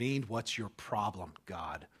not intervened. What's your problem,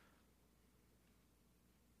 God?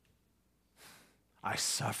 I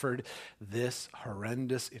suffered this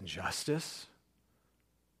horrendous injustice,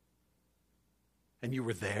 and you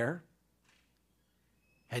were there,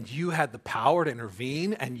 and you had the power to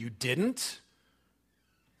intervene, and you didn't.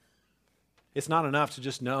 It's not enough to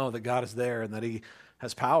just know that God is there and that He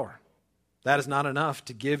has power. That is not enough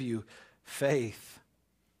to give you faith.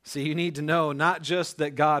 See, you need to know not just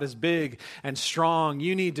that God is big and strong,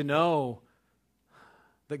 you need to know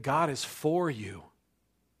that God is for you.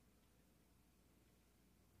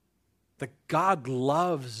 That God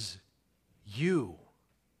loves you.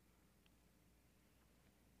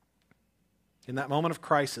 In that moment of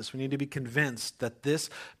crisis, we need to be convinced that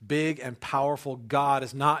this big and powerful God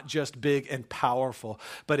is not just big and powerful,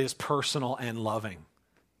 but is personal and loving.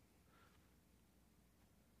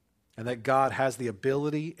 And that God has the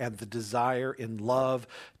ability and the desire in love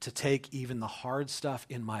to take even the hard stuff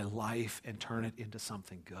in my life and turn it into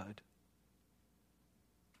something good.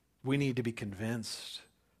 We need to be convinced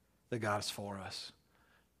that God is for us.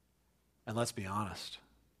 And let's be honest,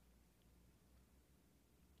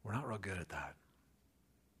 we're not real good at that.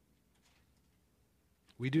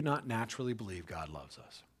 We do not naturally believe God loves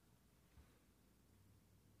us.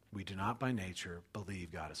 We do not by nature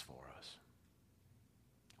believe God is for us.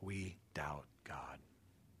 We doubt God.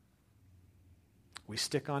 We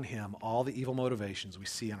stick on Him all the evil motivations we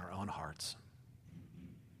see in our own hearts.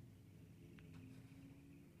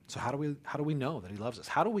 So how do we know that He loves us?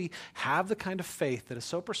 How do we have the kind of faith that is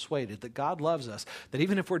so persuaded that God loves us that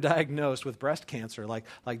even if we're diagnosed with breast cancer, like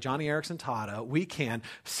Johnny Erickson taught, we can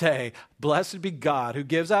say, "Blessed be God who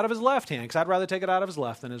gives out of His left hand," because I'd rather take it out of His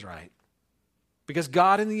left than His right. Because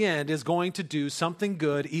God in the end is going to do something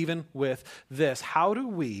good even with this. How do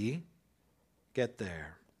we get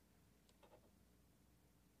there?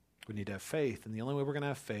 We need to have faith, and the only way we're going to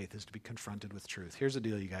have faith is to be confronted with truth. Here's the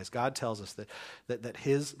deal, you guys. God tells us that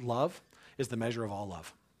His love is the measure of all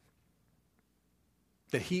love.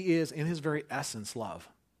 That He is, in His very essence, love.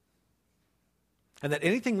 And that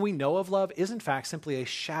anything we know of love is, in fact, simply a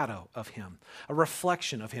shadow of Him, a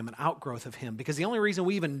reflection of Him, an outgrowth of Him. Because the only reason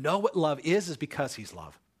we even know what love is because He's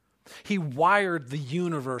love. He wired the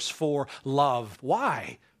universe for love.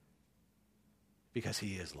 Why? Because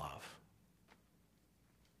He is love.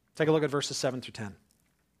 Take a look at verses 7 through 10.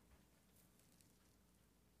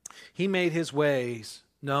 He made His ways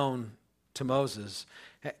known to Moses,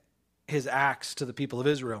 His acts to the people of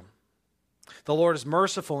Israel. The Lord is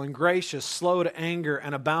merciful and gracious, slow to anger,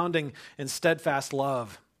 and abounding in steadfast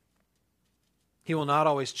love. He will not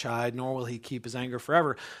always chide, nor will He keep His anger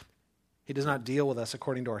forever. He does not deal with us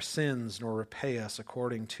according to our sins, nor repay us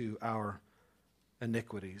according to our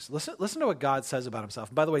iniquities. Listen to what God says about Himself.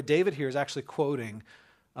 And by the way, David here is actually quoting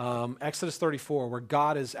Exodus 34, where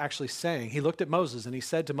God is actually saying, He looked at Moses and He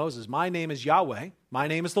said to Moses, "My name is Yahweh, my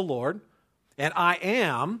name is the Lord, and I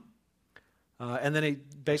am," and then He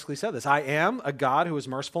basically said this, "I am a God who is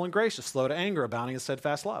merciful and gracious, slow to anger, abounding in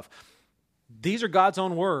steadfast love." These are God's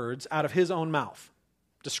own words out of His own mouth,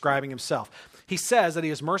 describing Himself. He says that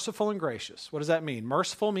He is merciful and gracious. What does that mean?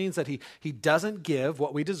 Merciful means that He doesn't give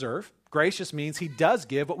what we deserve. Gracious means He does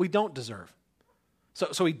give what we don't deserve.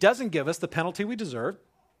 So He doesn't give us the penalty we deserve,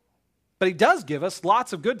 but He does give us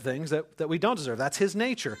lots of good things that we don't deserve. That's His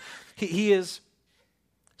nature. He is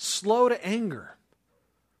slow to anger.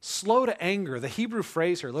 Slow to anger. The Hebrew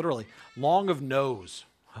phrase here, literally, long of nose.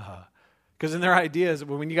 Because in their ideas,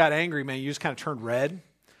 when you got angry, man, you just kind of turned red.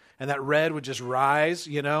 And that red would just rise,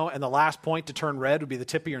 and the last point to turn red would be the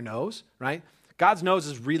tip of your nose, right? God's nose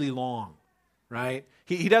is really long, right?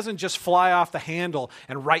 He doesn't just fly off the handle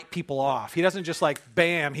and write people off. He doesn't just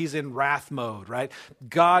bam, He's in wrath mode, right?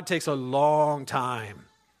 God takes a long time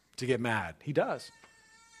to get mad. He does.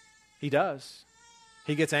 He does.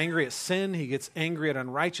 He gets angry at sin. He gets angry at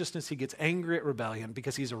unrighteousness. He gets angry at rebellion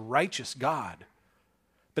because He's a righteous God.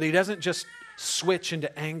 But He doesn't just switch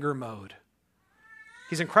into anger mode.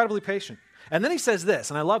 He's incredibly patient. And then He says this,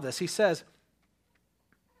 and I love this. He says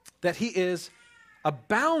that He is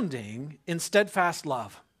abounding in steadfast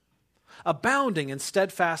love. abounding in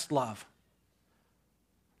steadfast love.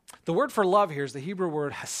 The word for love here is the Hebrew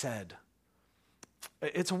word hesed.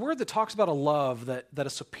 It's a word that talks about a love that a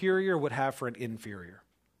superior would have for an inferior.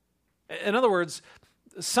 In other words,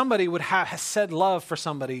 somebody would have hesed love for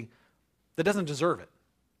somebody that doesn't deserve it.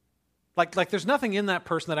 Like there's nothing in that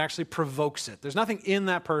person that actually provokes it. There's nothing in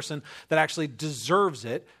that person that actually deserves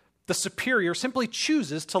it. The superior simply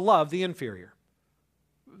chooses to love the inferior.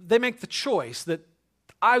 They make the choice that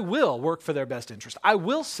I will work for their best interest. I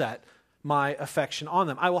will set my affection on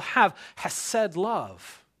them. I will have hesed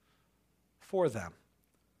love for them.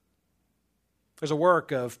 There's a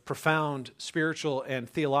work of profound spiritual and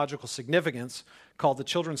theological significance called the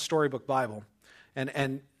Children's Storybook Bible.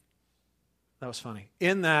 And that was funny.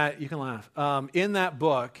 In that, you can laugh. In that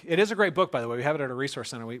book, it is a great book, by the way. We have it at a resource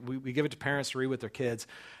center. We give it to parents to read with their kids.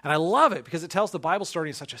 And I love it because it tells the Bible story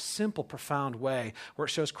in such a simple, profound way where it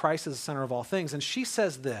shows Christ as the center of all things. And she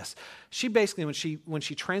says this. She basically, when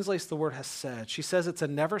she translates the word hesed, she says it's a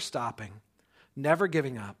never stopping, never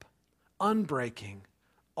giving up, unbreaking,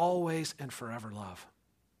 always and forever love.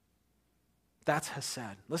 That's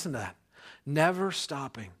hesed. Listen to that. Never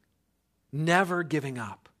stopping, never giving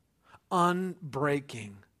up,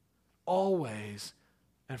 unbreaking, always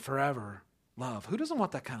and forever love. Who doesn't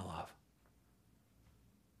want that kind of love?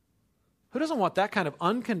 Who doesn't want that kind of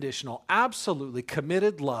unconditional, absolutely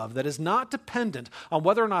committed love that is not dependent on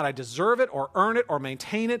whether or not I deserve it or earn it or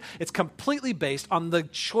maintain it? It's completely based on the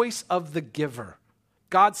choice of the giver.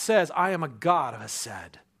 God says, I am a God of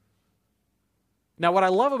hesed. Now, what I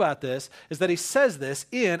love about this is that he says this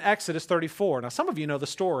in Exodus 34. Now, some of you know the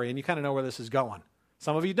story and you kind of know where this is going.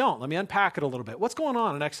 Some of you don't. Let me unpack it a little bit. What's going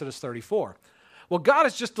on in Exodus 34? Well, God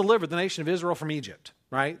has just delivered the nation of Israel from Egypt,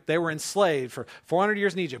 right? They were enslaved for 400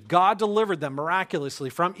 years in Egypt. God delivered them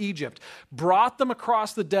miraculously from Egypt, brought them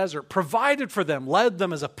across the desert, provided for them, led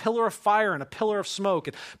them as a pillar of fire and a pillar of smoke,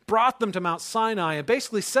 and brought them to Mount Sinai and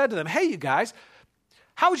basically said to them, hey, you guys,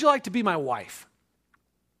 how would you like to be my wife?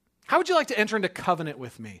 How would you like to enter into covenant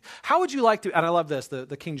with me? How would you like to, and I love this,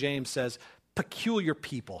 the King James says, peculiar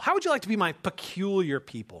people. How would you like to be my peculiar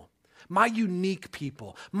people, my unique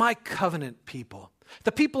people, my covenant people,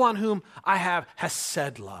 the people on whom I have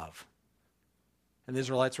hesed love? And the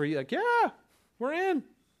Israelites were like, yeah, we're in.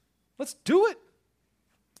 Let's do it.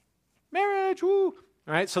 Marriage, woo.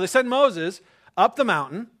 All right, so they send Moses up the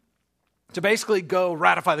mountain to basically go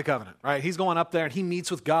ratify the covenant, right? He's going up there and he meets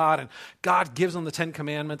with God and God gives him the 10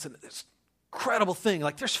 Commandments and this incredible thing.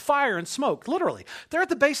 Like there's fire and smoke, literally. They're at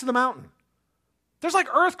the base of the mountain. There's like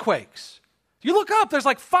earthquakes. You look up, there's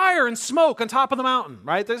like fire and smoke on top of the mountain,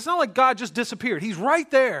 right? It's not like God just disappeared. He's right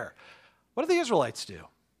there. What do the Israelites do?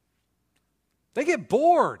 They get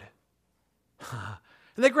bored.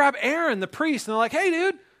 And they grab Aaron, the priest, and they're like, hey,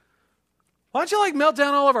 dude, why don't you like melt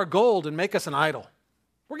down all of our gold and make us an idol?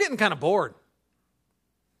 We're getting kind of bored.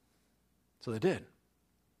 So they did.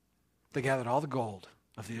 They gathered all the gold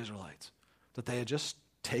of the Israelites that they had just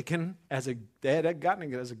taken they had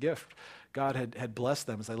gotten it as a gift. God had blessed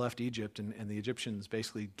them as they left Egypt, and the Egyptians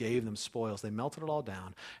basically gave them spoils. They melted it all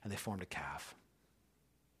down, and they formed a calf.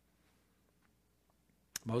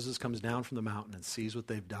 Moses comes down from the mountain and sees what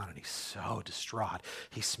they've done, and he's so distraught.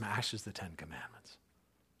 He smashes the 10 Commandments.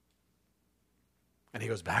 And he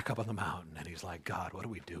goes back up on the mountain, and he's like, God, what do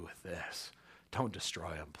we do with this? Don't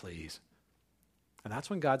destroy them, please. And that's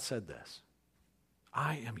when God said this,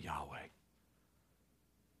 I am Yahweh.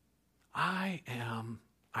 I am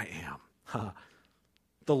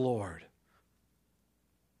the Lord,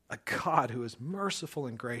 a God who is merciful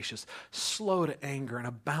and gracious, slow to anger and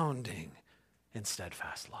abounding in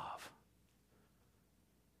steadfast love.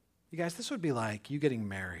 You guys, this would be like you getting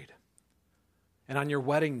married. And on your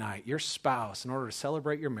wedding night, your spouse, in order to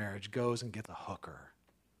celebrate your marriage, goes and gets a hooker.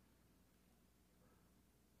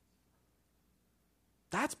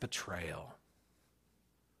 That's betrayal.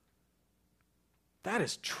 That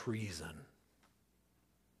is treason.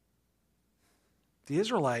 The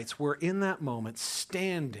Israelites were in that moment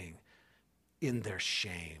standing in their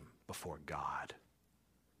shame before God,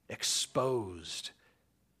 exposed.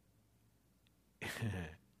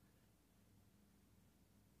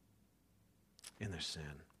 In their sin.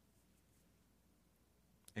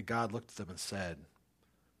 And God looked at them and said,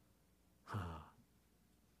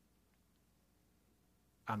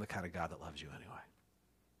 I'm the kind of God that loves you anyway.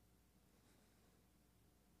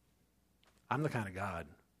 I'm the kind of God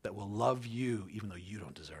that will love you even though you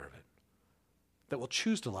don't deserve it. That will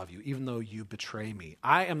choose to love you even though you betray me.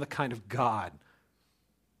 I am the kind of God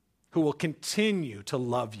who will continue to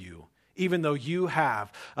love you even though you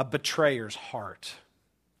have a betrayer's heart.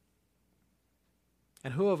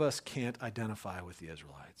 And who of us can't identify with the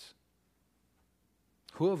Israelites?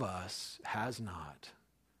 Who of us has not,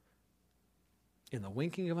 in the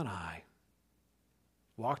winking of an eye,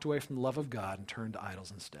 walked away from the love of God and turned to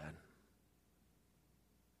idols instead?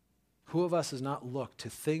 Who of us has not looked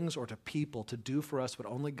to things or to people to do for us what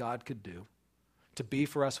only God could do, to be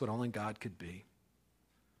for us what only God could be?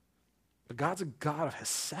 But God's a God of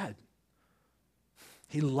Hesed.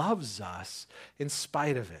 He loves us in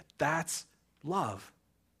spite of it. That's love.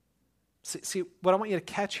 See, what I want you to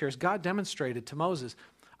catch here is God demonstrated to Moses,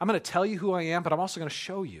 I'm going to tell you who I am, but I'm also going to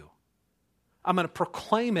show you. I'm going to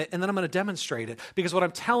proclaim it, and then I'm going to demonstrate it, because what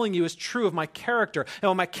I'm telling you is true of my character, and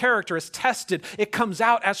when my character is tested, it comes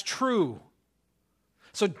out as true.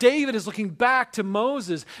 So David is looking back to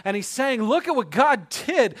Moses, and he's saying, look at what God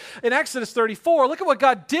did in Exodus 34. Look at what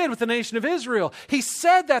God did with the nation of Israel. He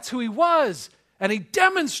said that's who he was, and he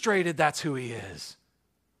demonstrated that's who he is.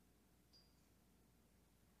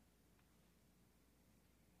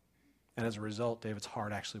 And as a result, David's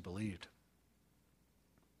heart actually believed.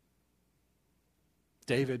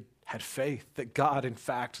 David had faith that God, in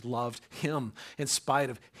fact, loved him in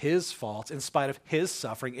spite of his faults, in spite of his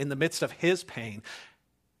suffering, in the midst of his pain,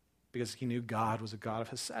 because he knew God was a God of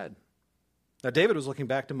Hesed. Now, David was looking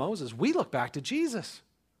back to Moses. We look back to Jesus.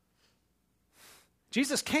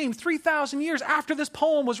 Jesus came 3,000 years after this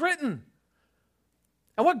poem was written.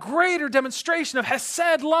 And what greater demonstration of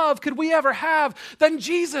Hesed love could we ever have than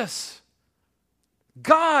Jesus?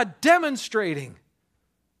 God demonstrating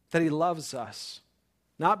that He loves us.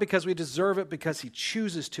 Not because we deserve it, because He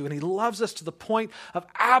chooses to. And He loves us to the point of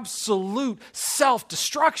absolute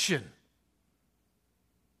self-destruction.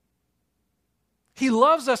 He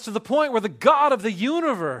loves us to the point where the God of the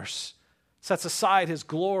universe sets aside His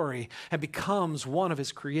glory and becomes one of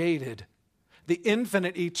His created. The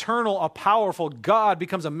infinite, eternal, powerful God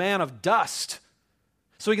becomes a man of dust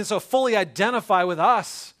so He can so fully identify with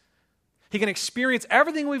us. He can experience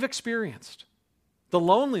everything we've experienced. The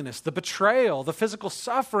loneliness, the betrayal, the physical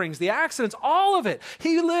sufferings, the accidents, all of it.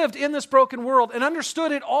 He lived in this broken world and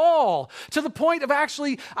understood it all to the point of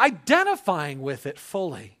actually identifying with it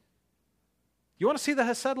fully. You want to see the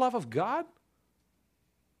Hesed love of God?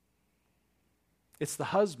 It's the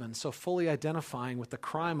husband so fully identifying with the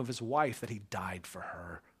crime of his wife that he died for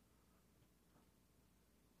her.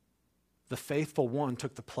 The faithful one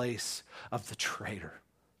took the place of the traitor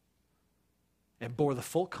and bore the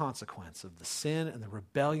full consequence of the sin and the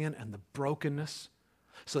rebellion and the brokenness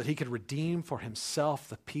so that he could redeem for himself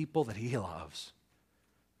the people that he loves.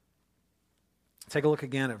 Take a look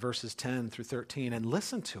again at verses 10 through 13 and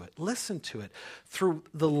listen to it. Listen to it through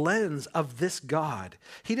the lens of this God.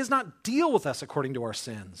 He does not deal with us according to our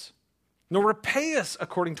sins, nor repay us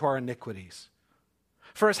according to our iniquities.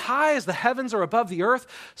 For as high as the heavens are above the earth,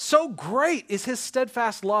 so great is His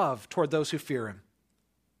steadfast love toward those who fear Him.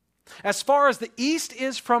 As far as the east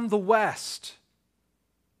is from the west,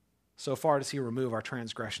 so far does He remove our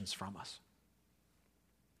transgressions from us.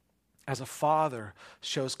 As a father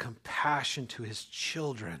shows compassion to his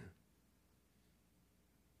children,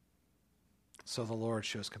 so the Lord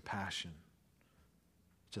shows compassion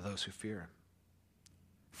to those who fear Him.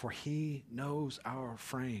 For He knows our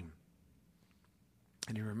frame,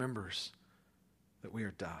 and He remembers that we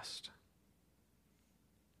are dust.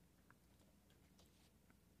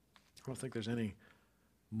 I don't think there's any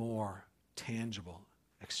more tangible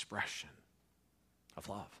expression of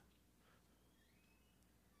love.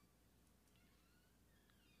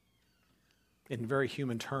 In very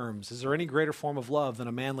human terms, is there any greater form of love than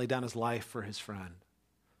a man lay down his life for his friend?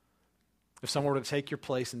 If someone were to take your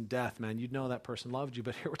place in death, man, you'd know that person loved you.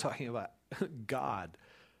 But here we're talking about God,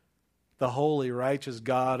 the holy, righteous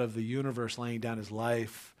God of the universe laying down His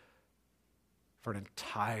life for an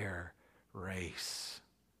entire race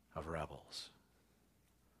of rebels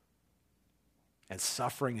and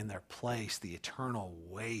suffering in their place the eternal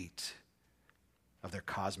weight of their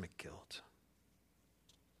cosmic guilt.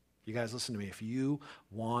 You guys, listen to me. If you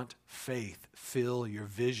want faith, fill your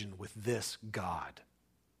vision with this God.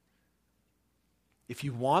 If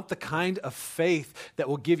you want the kind of faith that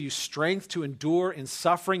will give you strength to endure in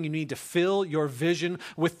suffering, you need to fill your vision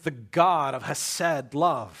with the God of Hesed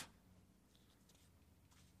love.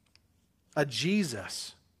 A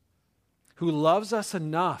Jesus who loves us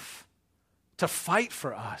enough to fight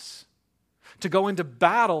for us, to go into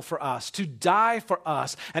battle for us, to die for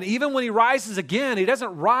us. And even when He rises again, He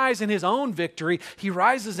doesn't rise in His own victory, He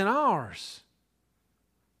rises in ours.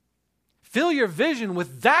 Fill your vision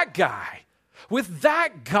with that guy, with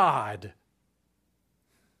that God.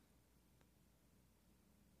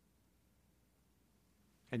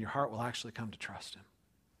 And your heart will actually come to trust Him.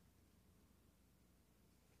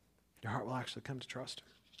 Your heart will actually come to trust Him.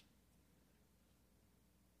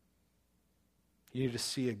 You need to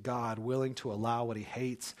see a God willing to allow what he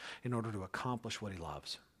hates in order to accomplish what he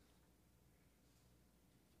loves.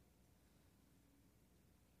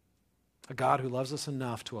 A God who loves us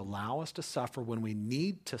enough to allow us to suffer when we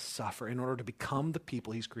need to suffer in order to become the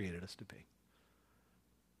people he's created us to be.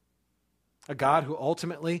 A God who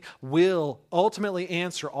will ultimately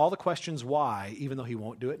answer all the questions why, even though he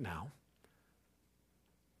won't do it now.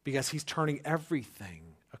 Because he's turning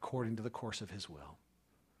everything according to the course of his will.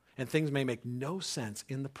 And things may make no sense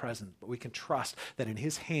in the present, but we can trust that in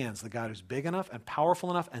his hands, the God who's big enough and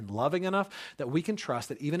powerful enough and loving enough, that we can trust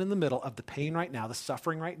that even in the middle of the pain right now, the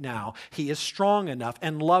suffering right now, he is strong enough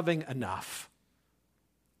and loving enough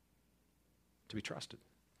to be trusted.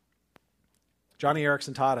 Johnny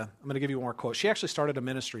Erickson Tada, I'm going to give you one more quote. She actually started a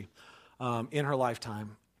ministry in her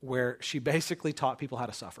lifetime where she basically taught people how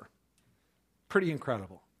to suffer. Pretty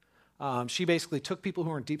incredible. She basically took people who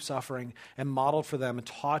were in deep suffering and modeled for them and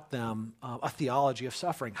taught them a theology of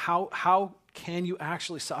suffering. How can you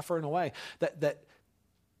actually suffer in a way that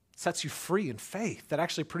sets you free in faith, that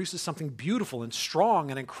actually produces something beautiful and strong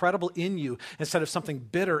and incredible in you instead of something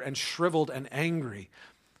bitter and shriveled and angry?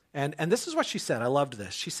 And this is what she said. I loved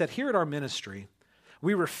this. She said, here at our ministry,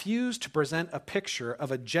 we refuse to present a picture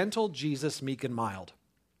of a gentle Jesus, meek and mild,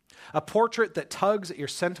 a portrait that tugs at your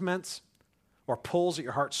sentiments or pulls at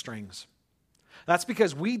your heartstrings. That's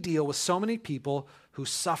because we deal with so many people who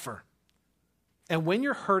suffer. And when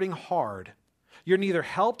you're hurting hard, you're neither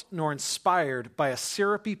helped nor inspired by a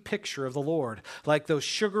syrupy picture of the Lord, like those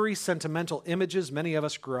sugary, sentimental images many of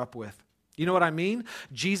us grew up with. You know what I mean?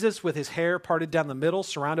 Jesus with his hair parted down the middle,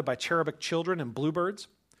 surrounded by cherubic children and bluebirds.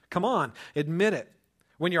 Come on, admit it.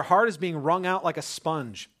 When your heart is being wrung out like a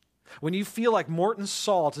sponge, when you feel like Morton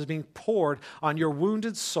salt is being poured on your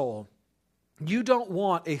wounded soul, you don't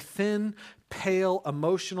want a thin, pale,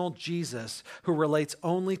 emotional Jesus who relates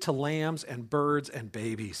only to lambs and birds and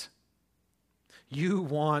babies. You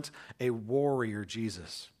want a warrior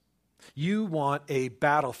Jesus. You want a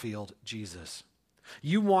battlefield Jesus.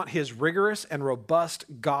 You want his rigorous and robust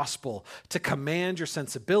gospel to command your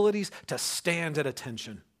sensibilities, to stand at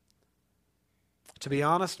attention. To be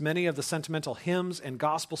honest, many of the sentimental hymns and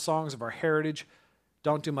gospel songs of our heritage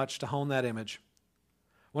don't do much to hone that image.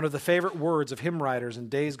 One of the favorite words of hymn writers in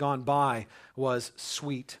days gone by was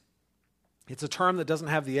sweet. It's a term that doesn't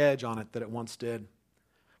have the edge on it that it once did.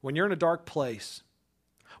 When you're in a dark place,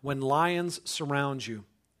 when lions surround you,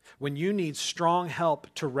 when you need strong help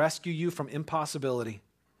to rescue you from impossibility,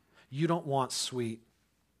 you don't want sweet.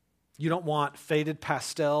 You don't want faded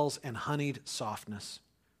pastels and honeyed softness.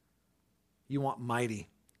 You want mighty.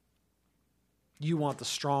 You want the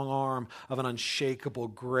strong arm of an unshakable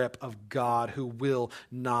grip of God who will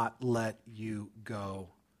not let you go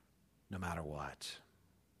no matter what.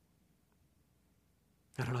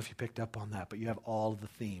 I don't know if you picked up on that, but you have all of the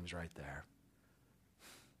themes right there.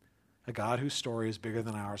 A God whose story is bigger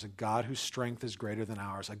than ours, a God whose strength is greater than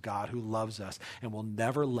ours, a God who loves us and will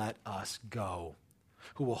never let us go,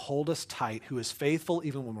 who will hold us tight, who is faithful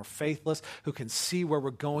even when we're faithless, who can see where we're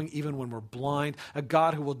going even when we're blind, a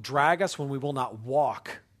God who will drag us when we will not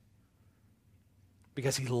walk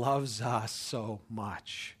because he loves us so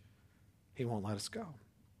much. He won't let us go.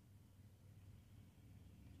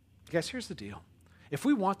 Guys, here's the deal. If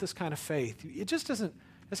we want this kind of faith, it just doesn't,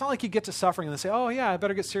 it's not like you get to suffering and then say, oh yeah, I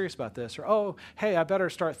better get serious about this, or oh, hey, I better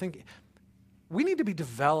start thinking. We need to be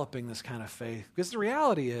developing this kind of faith because the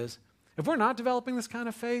reality is, if we're not developing this kind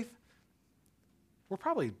of faith, we're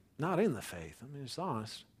probably not in the faith. I mean, it's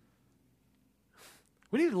honest.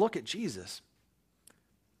 We need to look at Jesus.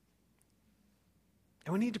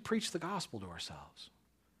 And we need to preach the gospel to ourselves.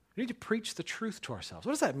 We need to preach the truth to ourselves.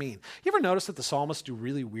 What does that mean? You ever notice that the psalmists do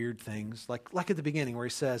really weird things? Like at the beginning where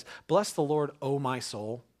he says, bless the Lord, O my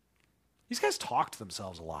soul. These guys talk to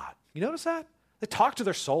themselves a lot. You notice that? They talk to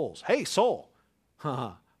their souls. Hey, soul.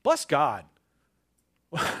 Bless God.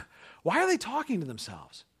 Why are they talking to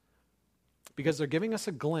themselves? Because they're giving us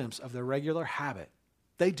a glimpse of their regular habit.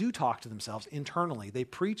 They do talk to themselves internally. They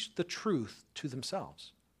preach the truth to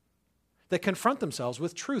themselves. They confront themselves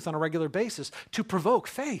with truth on a regular basis to provoke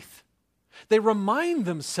faith. They remind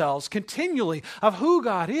themselves continually of who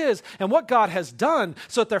God is and what God has done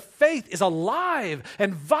so that their faith is alive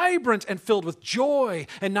and vibrant and filled with joy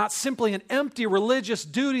and not simply an empty religious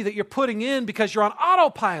duty that you're putting in because you're on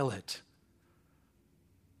autopilot.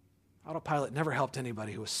 Autopilot never helped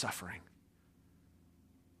anybody who was suffering.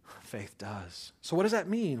 Faith does. So what does that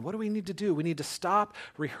mean? What do we need to do? We need to stop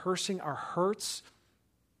rehearsing our hurts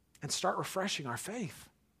and start refreshing our faith.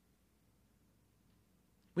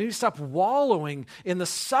 We need to stop wallowing in the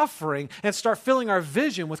suffering and start filling our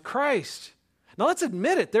vision with Christ. Now let's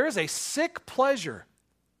admit it, there is a sick pleasure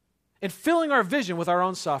in filling our vision with our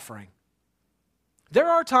own suffering. There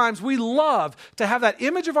are times we love to have that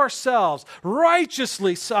image of ourselves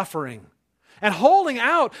righteously suffering and holding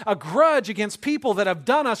out a grudge against people that have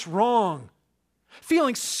done us wrong,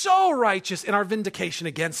 feeling so righteous in our vindication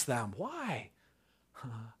against them. Why?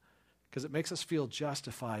 Because it makes us feel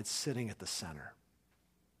justified sitting at the center.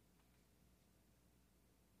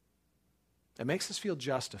 It makes us feel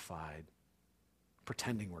justified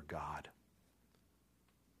pretending we're God.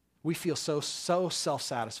 We feel so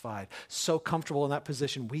self-satisfied, so comfortable in that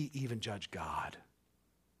position, we even judge God.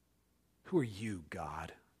 Who are you,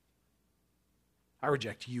 God? I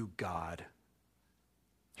reject you, God.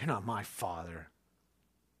 You're not my Father.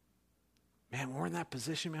 Man, when we're in that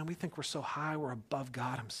position, man, we think we're so high, we're above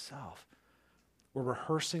God himself. We're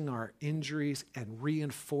rehearsing our injuries and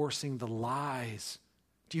reinforcing the lies.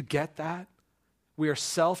 Do you get that? We are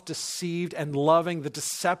self-deceived and loving the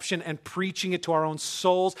deception and preaching it to our own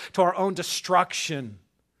souls, to our own destruction.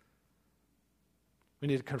 We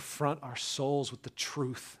need to confront our souls with the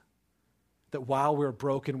truth that while we're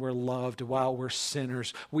broken, we're loved. While we're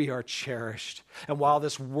sinners, we are cherished. And while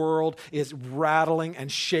this world is rattling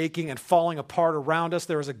and shaking and falling apart around us,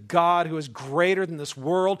 there is a God who is greater than this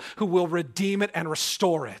world, who will redeem it and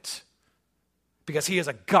restore it. Because he is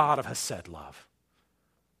a God of Hesed love.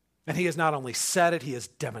 And he has not only said it, he has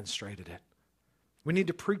demonstrated it. We need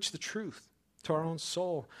to preach the truth to our own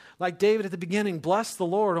soul. Like David at the beginning, bless the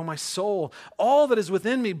Lord, O my soul. All that is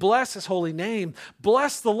within me, bless his holy name.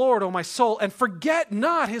 Bless the Lord, O my soul, and forget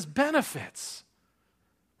not his benefits.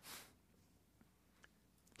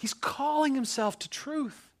 He's calling himself to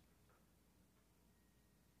truth.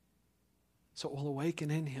 So it will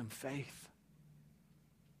awaken in him faith.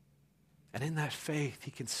 And in that faith,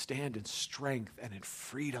 he can stand in strength and in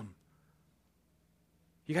freedom.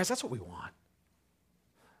 You guys, that's what we want.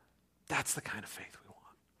 That's the kind of faith we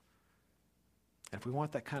want. And if we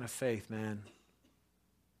want that kind of faith, man,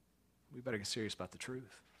 we better get serious about the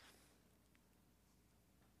truth.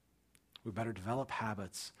 We better develop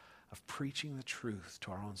habits of preaching the truth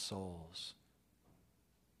to our own souls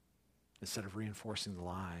instead of reinforcing the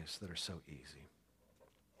lies that are so easy.